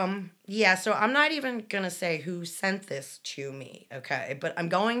 Yeah, so I'm not even going to say who sent this to me, okay? But I'm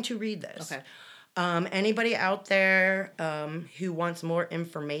going to read this. Okay. Anybody out there who wants more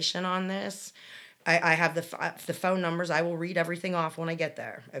information on this, I have the phone numbers. I will read everything off when I get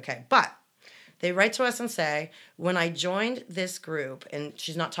there, okay? But they write to us and say, when I joined this group, and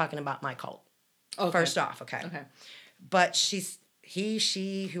she's not talking about my cult, first off, okay? Okay. But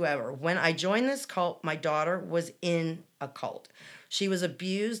she, whoever. When I joined this cult, my daughter was in a cult. She was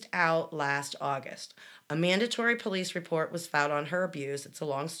abused out last August. A mandatory police report was filed on her abuse. It's a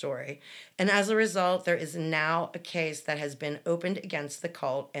long story. And as a result, there is now a case that has been opened against the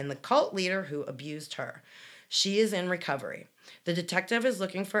cult and the cult leader who abused her. She is in recovery. The detective is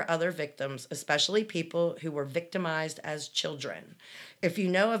looking for other victims, especially people who were victimized as children. If you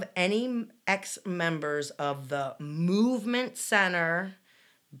know of any ex-members of the Movement Center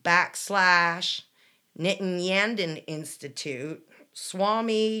 / Nitin Yandin Institute,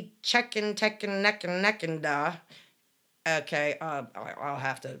 Swami Chekin Tekin Nekin Nekanda, okay, I'll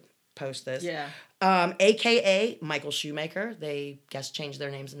have to post this. Yeah. AKA Michael Shoemaker. They changed their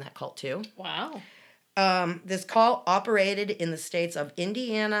names in that cult too. Wow. This cult operated in the states of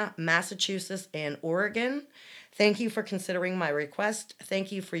Indiana, Massachusetts, and Oregon. Thank you for considering my request.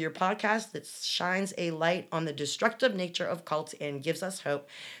 Thank you for your podcast that shines a light on the destructive nature of cults and gives us hope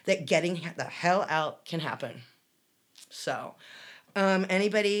that getting the hell out can happen. So,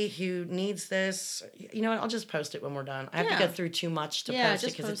 anybody who needs this, you know what? I'll just post it when we're done. I have to go through too much to post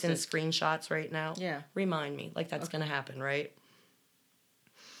it because it's in screenshots right now. Yeah. Remind me, like that's going to happen, right?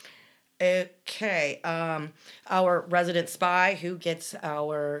 Okay. Our resident spy who gets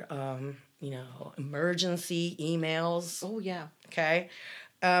our, emergency emails. Oh, yeah. Okay.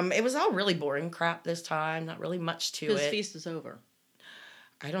 It was all really boring crap this time. Not really much to it. His feast is over.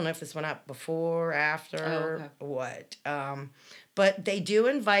 I don't know if this went out before, after, okay. what. But they do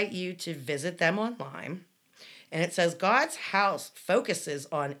invite you to visit them online. And it says, God's house focuses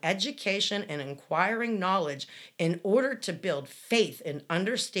on education and acquiring knowledge in order to build faith and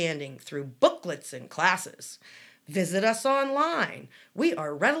understanding through booklets and classes. Visit us online. We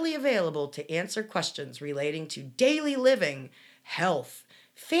are readily available to answer questions relating to daily living, health,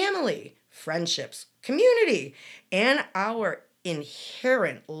 family, friendships, community, and our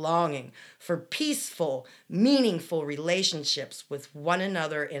inherent longing for peaceful, meaningful relationships with one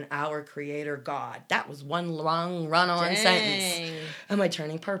another and our Creator God. That was one long run-on sentence. Am I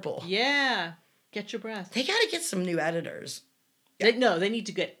turning purple? Yeah. Get your breath. They got to get some new editors. They need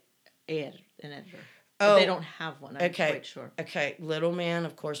to get an editor. But they don't have one, I'm quite sure. Okay, Little Man,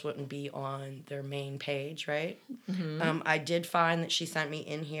 of course, wouldn't be on their main page, right? Mm-hmm. I did find that she sent me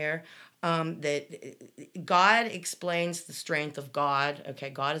in here that God explains the strength of God. Okay,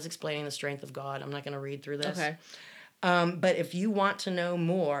 God is explaining the strength of God. I'm not going to read through this. Okay. But if you want to know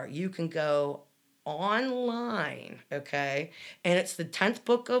more, you can go online, okay? And it's the 10th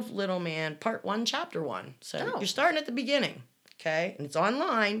book of Little Man, part 1, chapter 1. So you're starting at the beginning, okay? And it's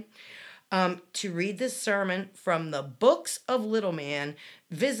online. To read this sermon from the books of Little Man,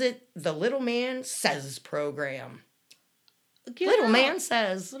 visit the Little Man Says program. Little Man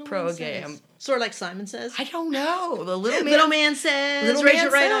Says program. Sort of like Simon Says? I don't know. The Little Man, Little Man Says. Little Raise Man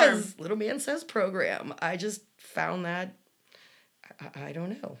your right Says. arm. Little Man Says program. I just found that. I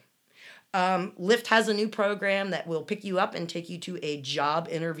don't know. Lyft has a new program that will pick you up and take you to a job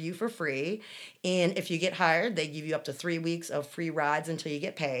interview for free. And if you get hired, they give you up to 3 weeks of free rides until you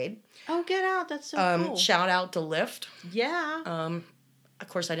get paid. Oh, get out. That's so cool. Shout out to Lyft. Yeah. Of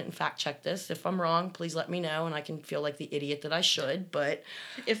course, I didn't fact check this. If I'm wrong, please let me know, and I can feel like the idiot that I should. But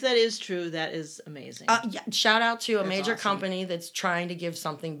if that is true, that is amazing. Shout out to a major awesome. company that's trying to give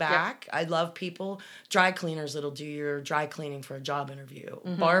something back. Yep. I love people, dry cleaners that'll do your dry cleaning for a job interview,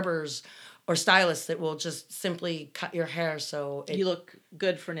 barbers or stylists that will just simply cut your hair so you look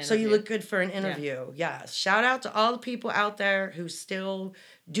good for an interview. So you look good for an interview. Yeah. Shout out to all the people out there who still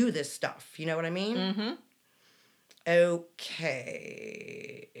do this stuff. You know what I mean? Mm-hmm.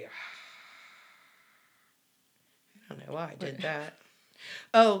 Okay. I don't know why I did that.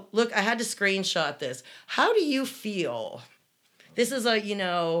 Oh, look, I had to screenshot this. How do you feel? This is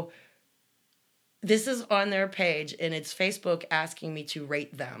this is on their page, and it's Facebook asking me to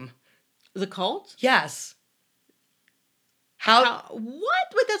rate them. The cult? Yes. What?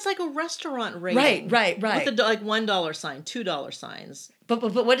 But that's like a restaurant rating. Right. With the $1 sign, $2 signs. But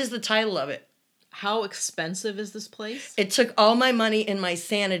what is the title of it? How expensive is this place? It took all my money and my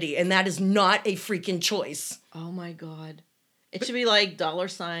sanity, and that is not a freaking choice. Oh my God. It should be like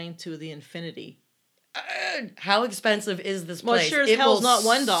 $sign to the infinity. How expensive is this place? Well, sure as hell's not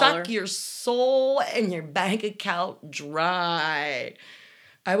 $1. Suck your soul and your bank account dry.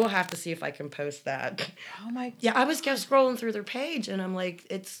 I will have to see if I can post that. Oh my God. Yeah, I was scrolling through their page, and I'm like,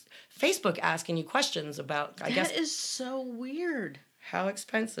 it's Facebook asking you questions about, That is so weird. How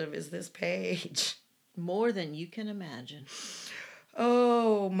expensive is this page? More than you can imagine.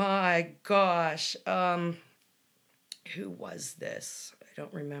 Oh my gosh. Who was this? I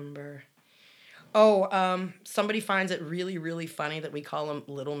don't remember. Oh, somebody finds it really, really funny that we call him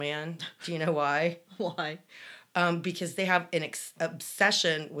Little Man. Do you know why? Why? Because they have an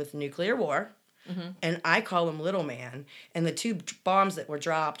obsession with nuclear war. Mm-hmm. And I call him Little Man. And the 2 bombs that were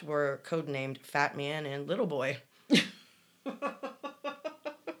dropped were codenamed Fat Man and Little Boy.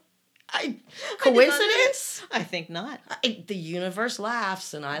 Coincidence? I think not. The universe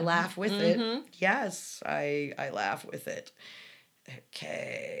laughs, and I laugh with it. Yes, I laugh with it.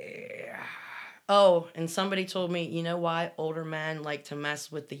 Okay. Oh, and somebody told me, you know why older men like to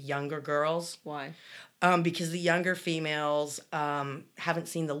mess with the younger girls? Why? Because the younger females haven't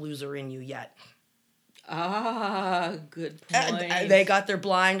seen the loser in you yet. Ah, good point. They got their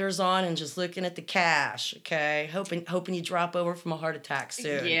blinders on and just looking at the cash, okay? Hoping you drop over from a heart attack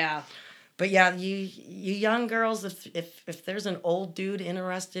soon. Yeah. But yeah, you young girls, if there's an old dude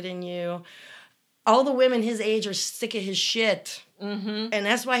interested in you, all the women his age are sick of his shit. Mm-hmm. And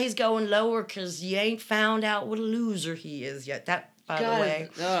that's why he's going lower, because you ain't found out what a loser he is yet. That, by the way,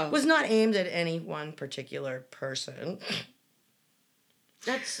 was not aimed at any one particular person.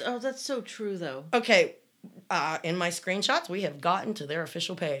 That's so true, though. Okay, in my screenshots, we have gotten to their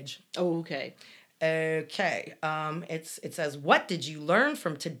official page. Oh, okay. Okay, it says, what did you learn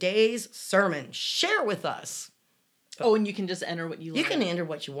from today's sermon? Share with us. Oh, and you can just enter what you learned. You can enter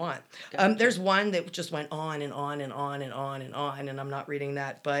what you want. Gotcha. There's one that just went on and on and on and on and on, and I'm not reading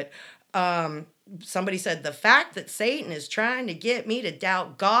that, but somebody said, the fact that Satan is trying to get me to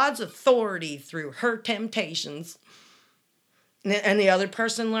doubt God's authority through her temptations. And the other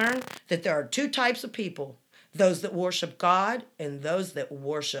person learned that there are two types of people, those that worship God and those that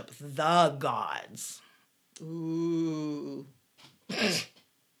worship the gods. Ooh.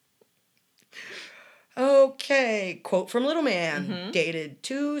 Okay, quote from Little Man, dated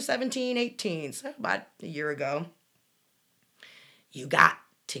 2/17/18, so about a year ago. You got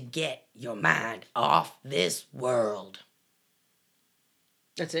to get your mind off this world.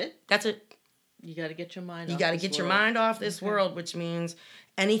 That's it? That's it. You got to get your mind off You got to get your mind off this world, which means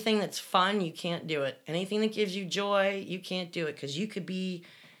anything that's fun, you can't do it. Anything that gives you joy, you can't do it, because you could be...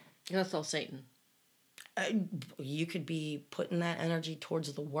 That's all Satan. You could be putting that energy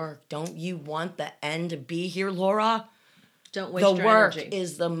towards the work. Don't you want the end to be here, Laura? Don't waste your energy. The work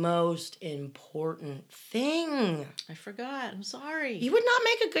is the most important thing. I forgot. I'm sorry. You would not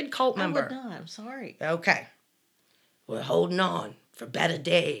make a good cult member. I would not. I'm sorry. Okay. We're holding on for better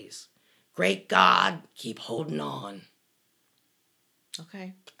days. Great God, keep holding on.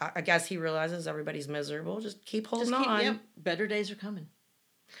 Okay. I guess he realizes everybody's miserable. Just keep holding on. Yep. Better days are coming.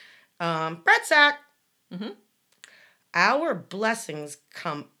 Brett Sack. Mm-hmm. Our blessings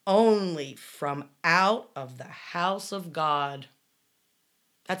come only from out of the house of God.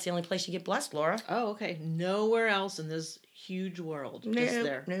 That's the only place you get blessed, Laura. Oh, okay. Nowhere else in this huge world. Just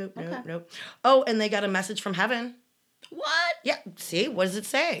there. Nope. Oh, and they got a message from heaven. What? Yeah. See, what does it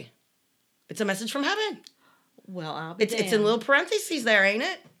say? It's a message from heaven. Well, I'll be damned. It's in little parentheses there, ain't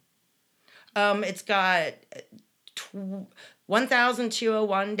it? It's got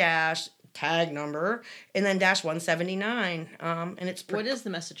 1,201 dash tag number and then dash 179. And it's what is the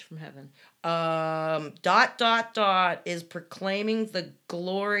message from heaven? ... is proclaiming the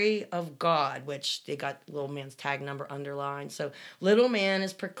glory of God, which they got Little Man's tag number underlined. So Little Man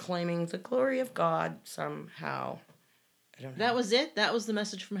is proclaiming the glory of God somehow. I don't know. That was it? That was the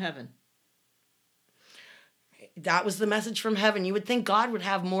message from heaven. That was the message from heaven. You would think God would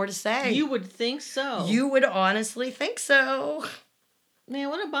have more to say. You would think so. You would honestly think so. Man,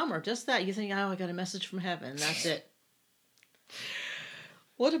 what a bummer. Just that. You think, oh, I got a message from heaven. That's it.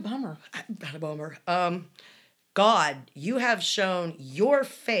 What a bummer. What a bummer. God, you have shown your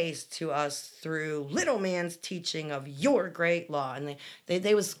face to us through Little Man's teaching of your great law. And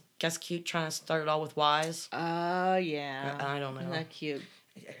they was, guess, cute trying to start it all with wise. Yeah. I don't know. Isn't that cute?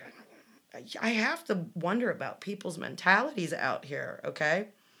 I have to wonder about people's mentalities out here, okay?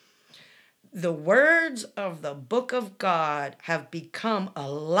 The words of the book of God have become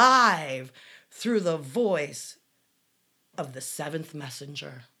alive through the voice of the seventh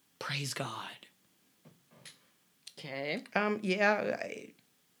messenger. Praise God. Okay.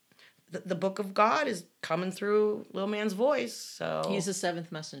 The book of God is coming through Little Man's voice, so... He's the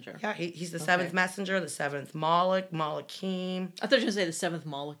seventh messenger. Yeah, he's the seventh messenger, the seventh Malachim. I thought you were going to say the seventh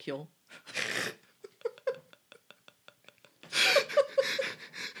molecule.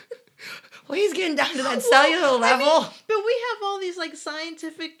 Well, he's getting down to that cellular level. I mean, but we have all these like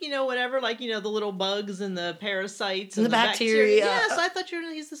scientific, whatever, like the little bugs and the parasites and the bacteria. Yes, I thought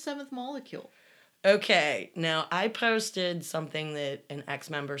he's the seventh molecule. Okay, now I posted something that an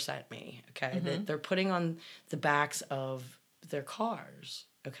ex-member sent me. Okay, that they're putting on the backs of their cars.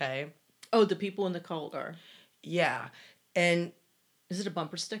 Okay. Oh, the people in the cult are. Yeah, and is it a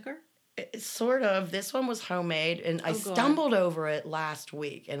bumper sticker? It's sort of. This one was homemade, and I stumbled over it last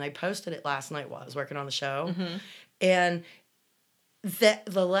week, and I posted it last night while I was working on the show. And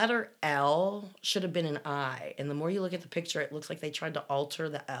the letter L should have been an I, and the more you look at the picture, it looks like they tried to alter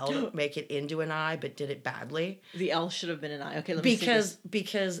the L to make it into an I, but did it badly. The L should have been an I. Okay, let me see this.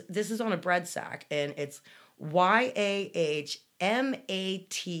 Because this is on a bread sack, and it's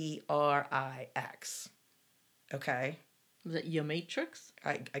YAHMATRIX. Okay. Was it your Matrix?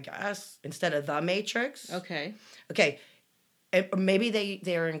 I guess instead of the Matrix. Okay. Maybe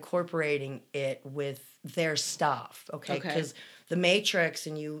they're incorporating it with their stuff. Okay. Because the Matrix,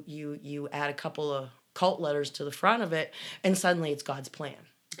 and you add a couple of cult letters to the front of it, and suddenly it's God's plan.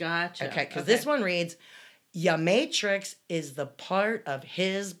 Gotcha. Okay. Because this one reads, "Your Matrix is the part of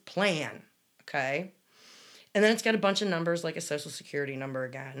His plan." Okay. And then it's got a bunch of numbers, like a social security number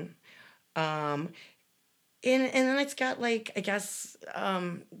again. And then it's got, like, I guess,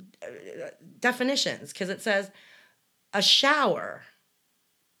 definitions, because it says a shower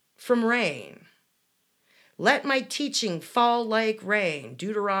from rain. Let my teaching fall like rain,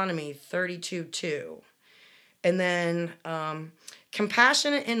 Deuteronomy 32:2. And then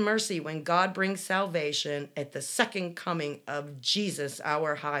compassionate and mercy when God brings salvation at the second coming of Jesus,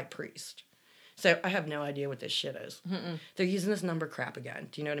 our high priest. So I have no idea what this shit is. Mm-mm. They're using this number crap again.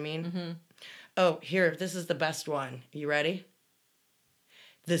 Do you know what I mean? Mm-hmm. Oh, here, this is the best one. You ready?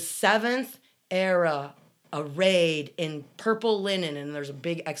 The seventh era arrayed in purple linen, and there's a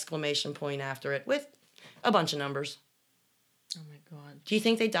big exclamation point after it with a bunch of numbers. Oh my God. Do you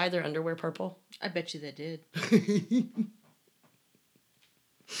think they dyed their underwear purple? I bet you they did.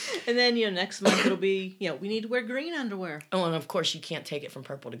 And then, next month it'll be, we need to wear green underwear. Oh, and of course you can't take it from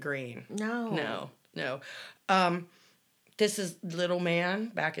purple to green. No. This is Little Man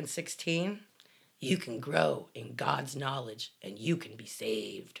back in 16. You can grow in God's knowledge and you can be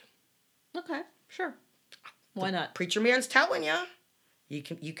saved. Okay, sure. Why not? Preacher man's telling you. You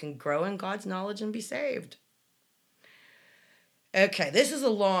can grow in God's knowledge and be saved. Okay, this is a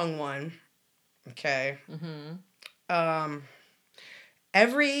long one. Okay. Mm-hmm.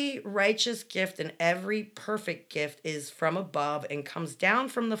 Every righteous gift and every perfect gift is from above and comes down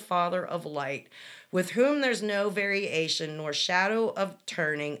from the Father of light, with whom there's no variation nor shadow of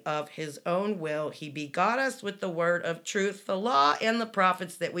turning. Of his own will he begot us with the word of truth, the law and the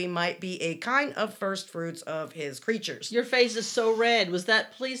prophets, that we might be a kind of first fruits of his creatures. Your face is so red.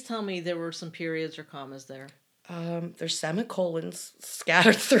 Please tell me there were some periods or commas there. There's semicolons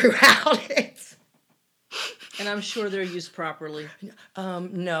scattered throughout it. And I'm sure they're used properly.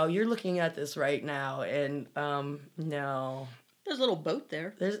 No, you're looking at this right now, and no. There's a little boat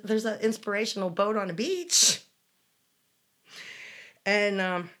there. There's an inspirational boat on a beach.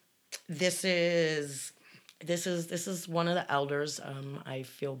 And this is one of the elders. I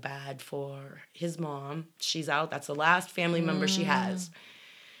feel bad for his mom. She's out. That's the last family member she has.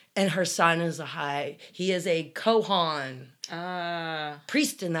 And her son is he is a Kohan.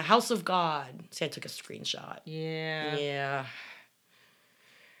 Priest in the house of God. See, I took a screenshot. Yeah. Yeah.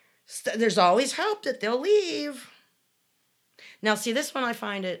 There's always hope that they'll leave. Now, see, this one I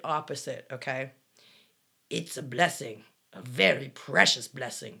find it opposite, okay? It's a blessing, a very precious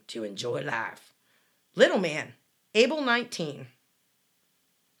blessing to enjoy life. Little Man, Abel 19.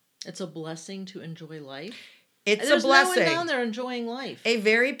 It's a blessing to enjoy life? It's There's a blessing. No one down there enjoying life. A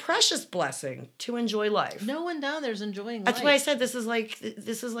very precious blessing to enjoy life. No one down there's enjoying life. That's why I said this is like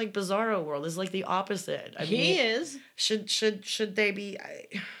Bizarro World. This is like the opposite. He is. Should they be?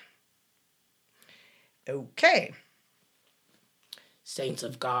 Okay. Saints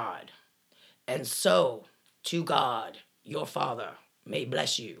of God, and so to God your Father may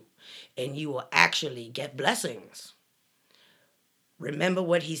bless you, and you will actually get blessings. Remember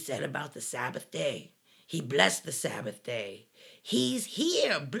what he said about the Sabbath day. He blessed the Sabbath day. He's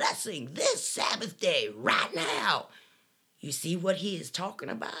here blessing this Sabbath day right now. You see what he is talking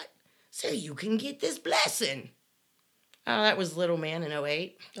about? So you can get this blessing. Oh, that was Little Man in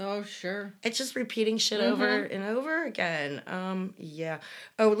 08. Oh, sure. It's just repeating shit over and over again. Yeah.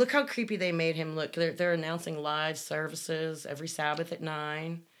 Oh, look how creepy they made him look. They're announcing live services every Sabbath at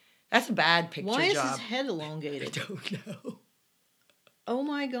 9. That's a bad picture job. Why is his head elongated? I don't know. Oh,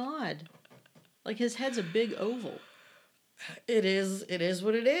 my God. Like, his head's a big oval. It is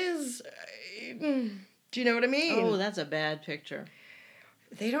what it is. Do you know what I mean? Oh, that's a bad picture.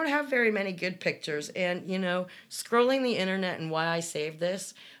 They don't have very many good pictures. And, scrolling the internet and why I saved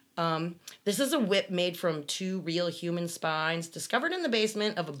this, this is a whip made from 2 real human spines discovered in the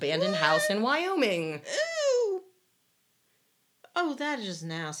basement of an abandoned house in Wyoming. Ew. Oh, that is just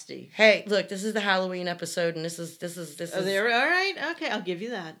nasty. Hey, look, this is the Halloween episode, and this is. Oh, they're all right. Okay, I'll give you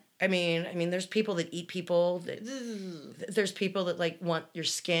that. I mean, there's people that eat people. There's people that want your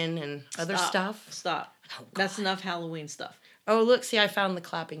skin and other stuff. Stop. Oh, that's enough Halloween stuff. Oh, look, see, I found the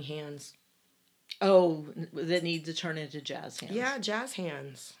clapping hands. Oh, that need to turn into jazz hands. Yeah, jazz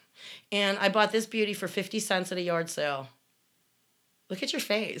hands. And I bought this beauty for 50 cents at a yard sale. Look at your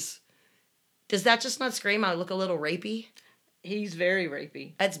face. Does that just not scream I look a little rapey? He's very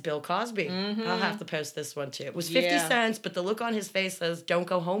rapey. That's Bill Cosby. Mm-hmm. I'll have to post this one too. It was 50 cents, but the look on his face says, "Don't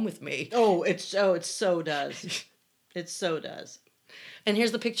go home with me." Oh, it so does. It so does. And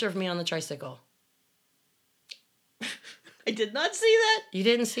here's the picture of me on the tricycle. I did not see that. You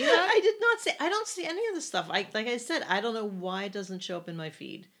didn't see that? I did not see. I don't see any of the stuff. Like I said, I don't know why it doesn't show up in my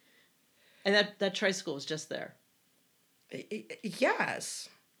feed. And that tricycle was just there. Yes.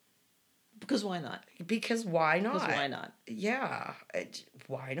 Because why not? Because why not? Because why not? Yeah.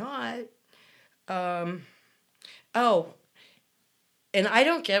 Why not? Oh, and I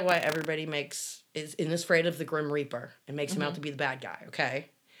don't get why everybody is afraid of the Grim Reaper and makes him out to be the bad guy, okay?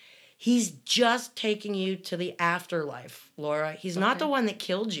 He's just taking you to the afterlife, Laura. He's not the one that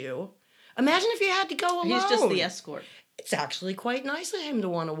killed you. Imagine if you had to go alone. He's just the escort. It's actually quite nice of him to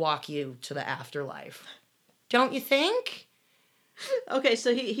want to walk you to the afterlife. Don't you think? Okay,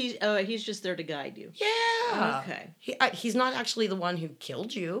 so he's just there to guide you. Yeah. Okay. He's not actually the one who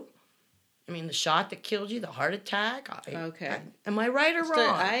killed you. I mean, the shot that killed you, the heart attack. Okay. Am I right or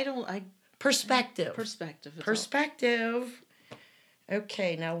wrong? Perspective. Perspective.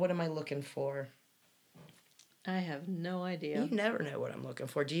 Okay, now what am I looking for? I have no idea. You never know what I'm looking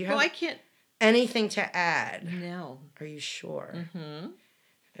for. Do you have I can't. anything to add? No. Are you sure? Mm-hmm.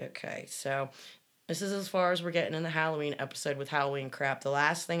 Okay, so this is as far as we're getting in the Halloween episode with Halloween crap. The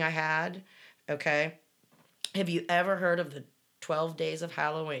last thing I had, okay, have you ever heard of the 12 Days of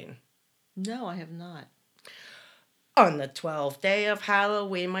Halloween? No, I have not. On the 12th day of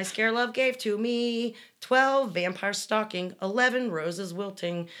Halloween, my scare love gave to me 12 vampires stalking, 11 roses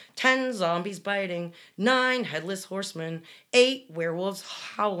wilting, 10 zombies biting, 9 headless horsemen, 8 werewolves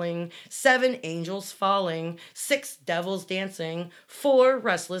howling, 7 angels falling, 6 devils dancing, 4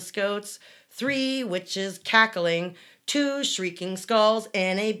 restless goats, 3 witches cackling, 2 shrieking skulls,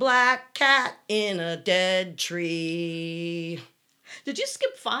 and a black cat in a dead tree. Did you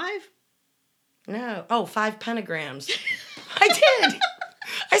skip 5? No. Oh, 5 pentagrams. I did.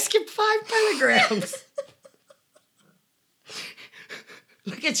 I skipped 5 pentagrams.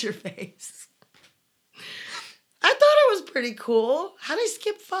 Look at your face. I thought it was pretty cool. How'd I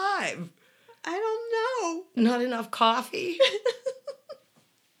skip 5? I don't know. Not enough coffee?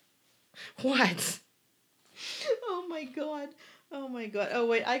 What? Oh my god. Oh my god. Oh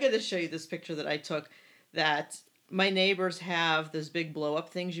wait, I gotta show you this picture that I took that my neighbors have those big blow up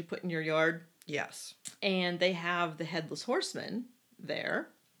things you put in your yard. Yes. And they have the Headless Horseman there.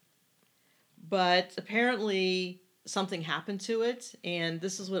 But apparently something happened to it, and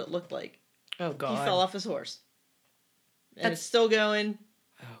this is what it looked like. Oh, God. He fell off his horse. And it's still going.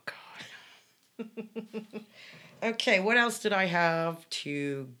 Oh, God. Okay, what else did I have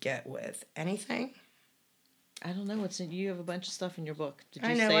to get with? Anything? I don't know. You have a bunch of stuff in your book. Did you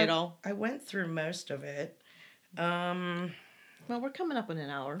I know, say it all? I went through most of it. Well, we're coming up on an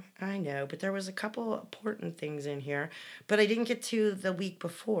hour. I know, but there was a couple important things in here. But I didn't get to the week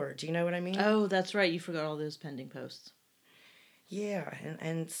before. Do you know what I mean? Oh, that's right. You forgot all those pending posts. Yeah,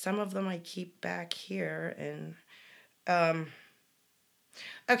 and some of them I keep back here. And,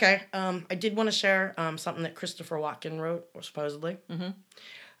 okay, I did want to share something that Christopher Walken wrote, supposedly. Mm-hmm.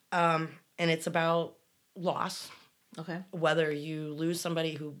 And it's about loss. Okay. Whether you lose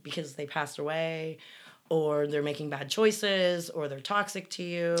somebody because they passed away, or they're making bad choices, or they're toxic to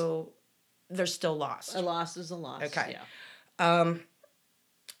you, they're still lost. A loss is a loss. Okay. Yeah.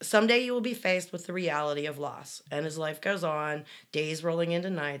 Someday you will be faced with the reality of loss. And as life goes on, days rolling into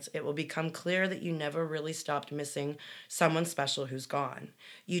nights, it will become clear that you never really stopped missing someone special who's gone.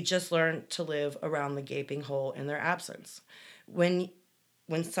 You just learned to live around the gaping hole in their absence. When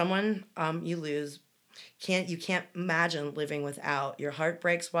someone you lose, you can't imagine living without. Your heart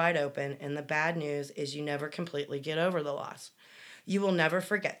breaks wide open, and the bad news is you never completely get over the loss. You will never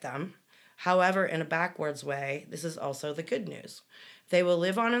forget them. However, in a backwards way, this is also the good news. They will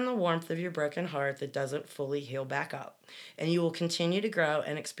live on in the warmth of your broken heart that doesn't fully heal back up, and you will continue to grow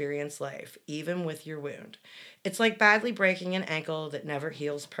and experience life, even with your wound. It's like badly breaking an ankle that never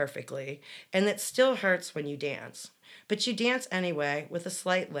heals perfectly, and that still hurts when you dance. But you dance anyway with a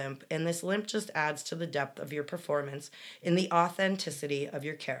slight limp, and this limp just adds to the depth of your performance and the authenticity of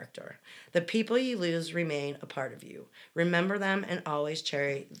your character. The people you lose remain a part of you. Remember them and always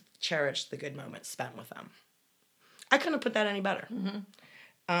cherish the good moments spent with them. I couldn't have put that any better.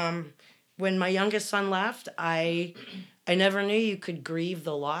 Mm-hmm. When my youngest son left, I never knew you could grieve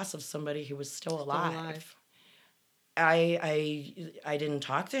the loss of somebody who was still alive. I didn't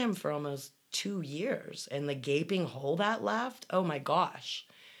talk to him for almost 2 years, and the gaping hole that left, oh my gosh.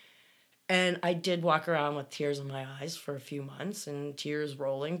 And I did walk around with tears in my eyes for a few months and tears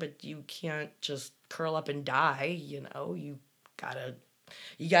rolling, but you can't just curl up and die, you know. You gotta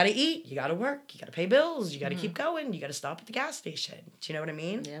eat, you gotta work, you gotta pay bills, you gotta keep going, you gotta stop at the gas station. Do you know what I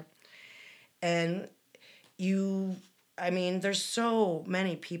mean? Yep. And there's so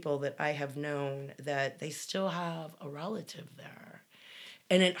many people that I have known that they still have a relative there.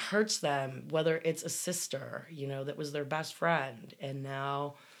 And it hurts them, whether it's a sister, that was their best friend. And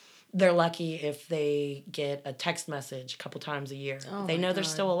now they're lucky if they get a text message a couple times a year. Oh they my know they're God.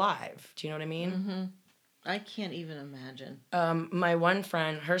 still alive. Do you know what I mean? Mm-hmm. I can't even imagine. My one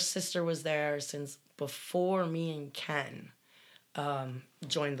friend, her sister was there since before me and Ken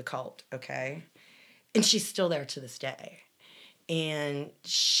joined the cult, okay? And she's still there to this day. And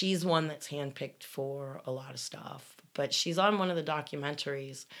she's one that's handpicked for a lot of stuff. But she's on one of the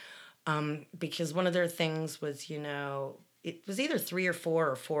documentaries because one of their things was, you know, it was either 3 or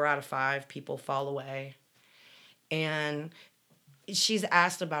 4 or 4 out of 5 people fall away. And she's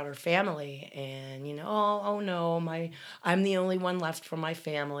asked about her family, and you know, oh no, I'm the only one left from my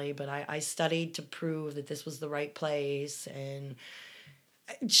family, but I studied to prove that this was the right place, and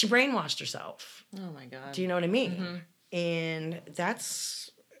she brainwashed herself. Oh my God. Do you know what I mean? Mm-hmm. And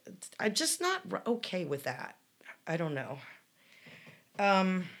I'm just not okay with that. I don't know.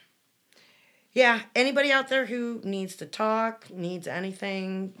 Yeah, anybody out there who needs to talk, needs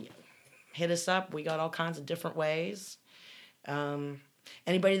anything, hit us up. We got all kinds of different ways.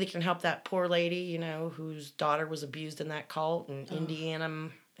 Anybody that can help that poor lady, you know, whose daughter was abused in that cult in Indiana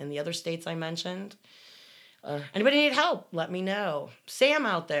and the other states I mentioned. Anybody need help, let me know. Sam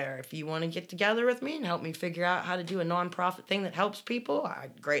out there, if you want to get together with me and help me figure out how to do a nonprofit thing that helps people,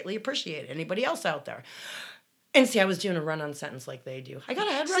 I'd greatly appreciate it. Anybody else out there? And see, I was doing a run-on sentence like they do. I got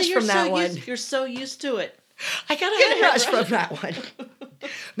a head rush from that one. You're so used to it. I got a head rush from that one.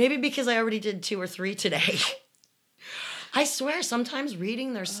 Maybe because I already did 2 or 3 today. I swear, sometimes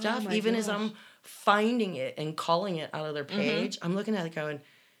reading their stuff, even as I'm finding it and calling it out of their page, I'm looking at it going,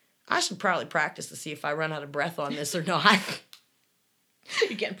 I should probably practice to see if I run out of breath on this or not.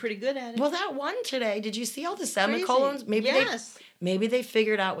 You're getting pretty good at it. Well, that one today, did you see all the semicolons? Maybe they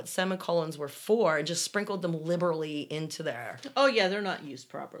figured out what semicolons were for and just sprinkled them liberally into there. Oh, yeah, they're not used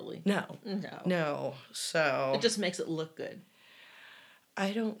properly. No. So it just makes it look good.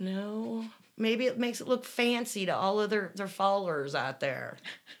 I don't know. Maybe it makes it look fancy to all of their followers out there.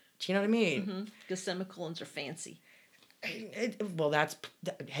 Do you know what I mean? Because semicolons are fancy. That's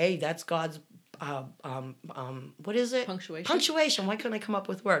God's what is it? Punctuation. Punctuation. Why couldn't I come up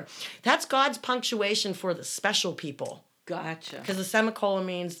with a word? That's God's punctuation for the special people. Gotcha. Because the semicolon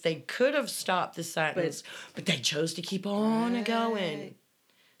means they could have stopped the sentence, but they chose to keep on going.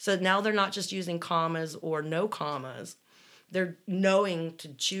 So now they're not just using commas or no commas. They're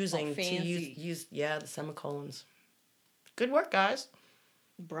choosing to use the semicolons. Good work, guys.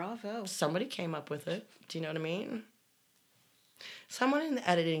 Bravo. Somebody came up with it. Do you know what I mean? Someone in the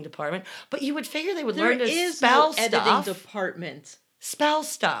editing department. But you would figure they would learn to spell stuff. Editing department. Spell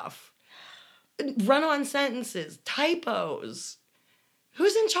stuff. Run-on sentences. Typos.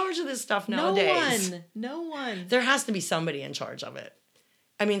 Who's in charge of this stuff nowadays? No one. There has to be somebody in charge of it.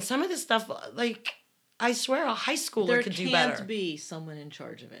 I mean, some of this stuff, like, I swear a high schooler could do better. There can't be someone in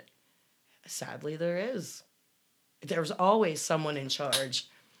charge of it. Sadly, there is. There's always someone in charge.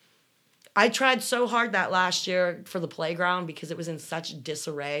 I tried so hard that last year for the playground because it was in such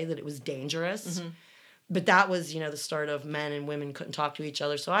disarray that it was dangerous. But that was, the start of men and women couldn't talk to each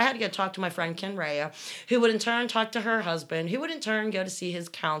other. So I had to go talk to my friend Ken Rhea, who would in turn talk to her husband, who would in turn go to see his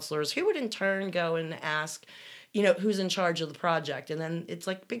counselors, who would in turn go and ask, who's in charge of the project. And then it's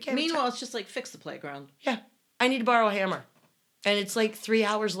like became... Meanwhile, it's just like, fix the playground. Yeah. I need to borrow a hammer. And it's like 3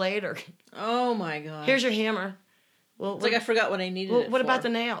 hours later. Oh, my God. Here's your hammer. Well, it's like I forgot what I needed it for. What about the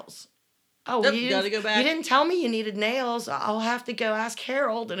nails? Oh, you gotta go back. You didn't tell me you needed nails. I'll have to go ask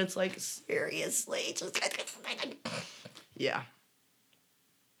Harold. And it's like, seriously? Yeah.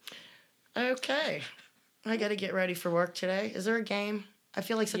 Okay. I got to get ready for work today. Is there a game? I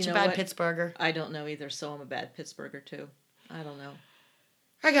feel like such a bad Pittsburgher. I don't know either, so I'm a bad Pittsburgher, too. I don't know.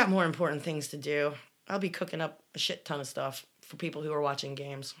 I got more important things to do. I'll be cooking up a shit ton of stuff for people who are watching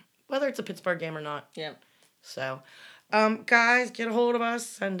games, whether it's a Pittsburgh game or not. Yeah. So, guys, get a hold of us.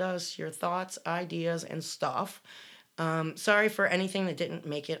 Send us your thoughts, ideas, and stuff. Sorry for anything that didn't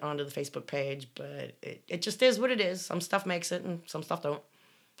make it onto the Facebook page, but it just is what it is. Some stuff makes it and some stuff don't.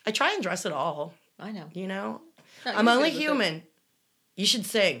 I try and dress it all. I know. No, I'm only human. You should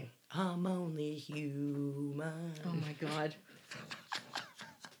sing. I'm only human. Oh, my God.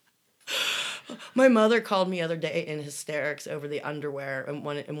 My mother called me the other day in hysterics over the underwear and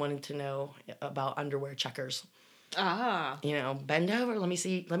wanted to know about underwear checkers. Ah. Bend over. Let me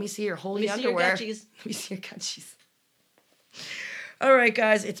see your holy underwear. Let me see your gutchies. All right,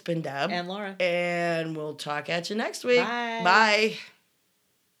 guys. It's been Deb. And Laura. And we'll talk at you next week. Bye. Bye.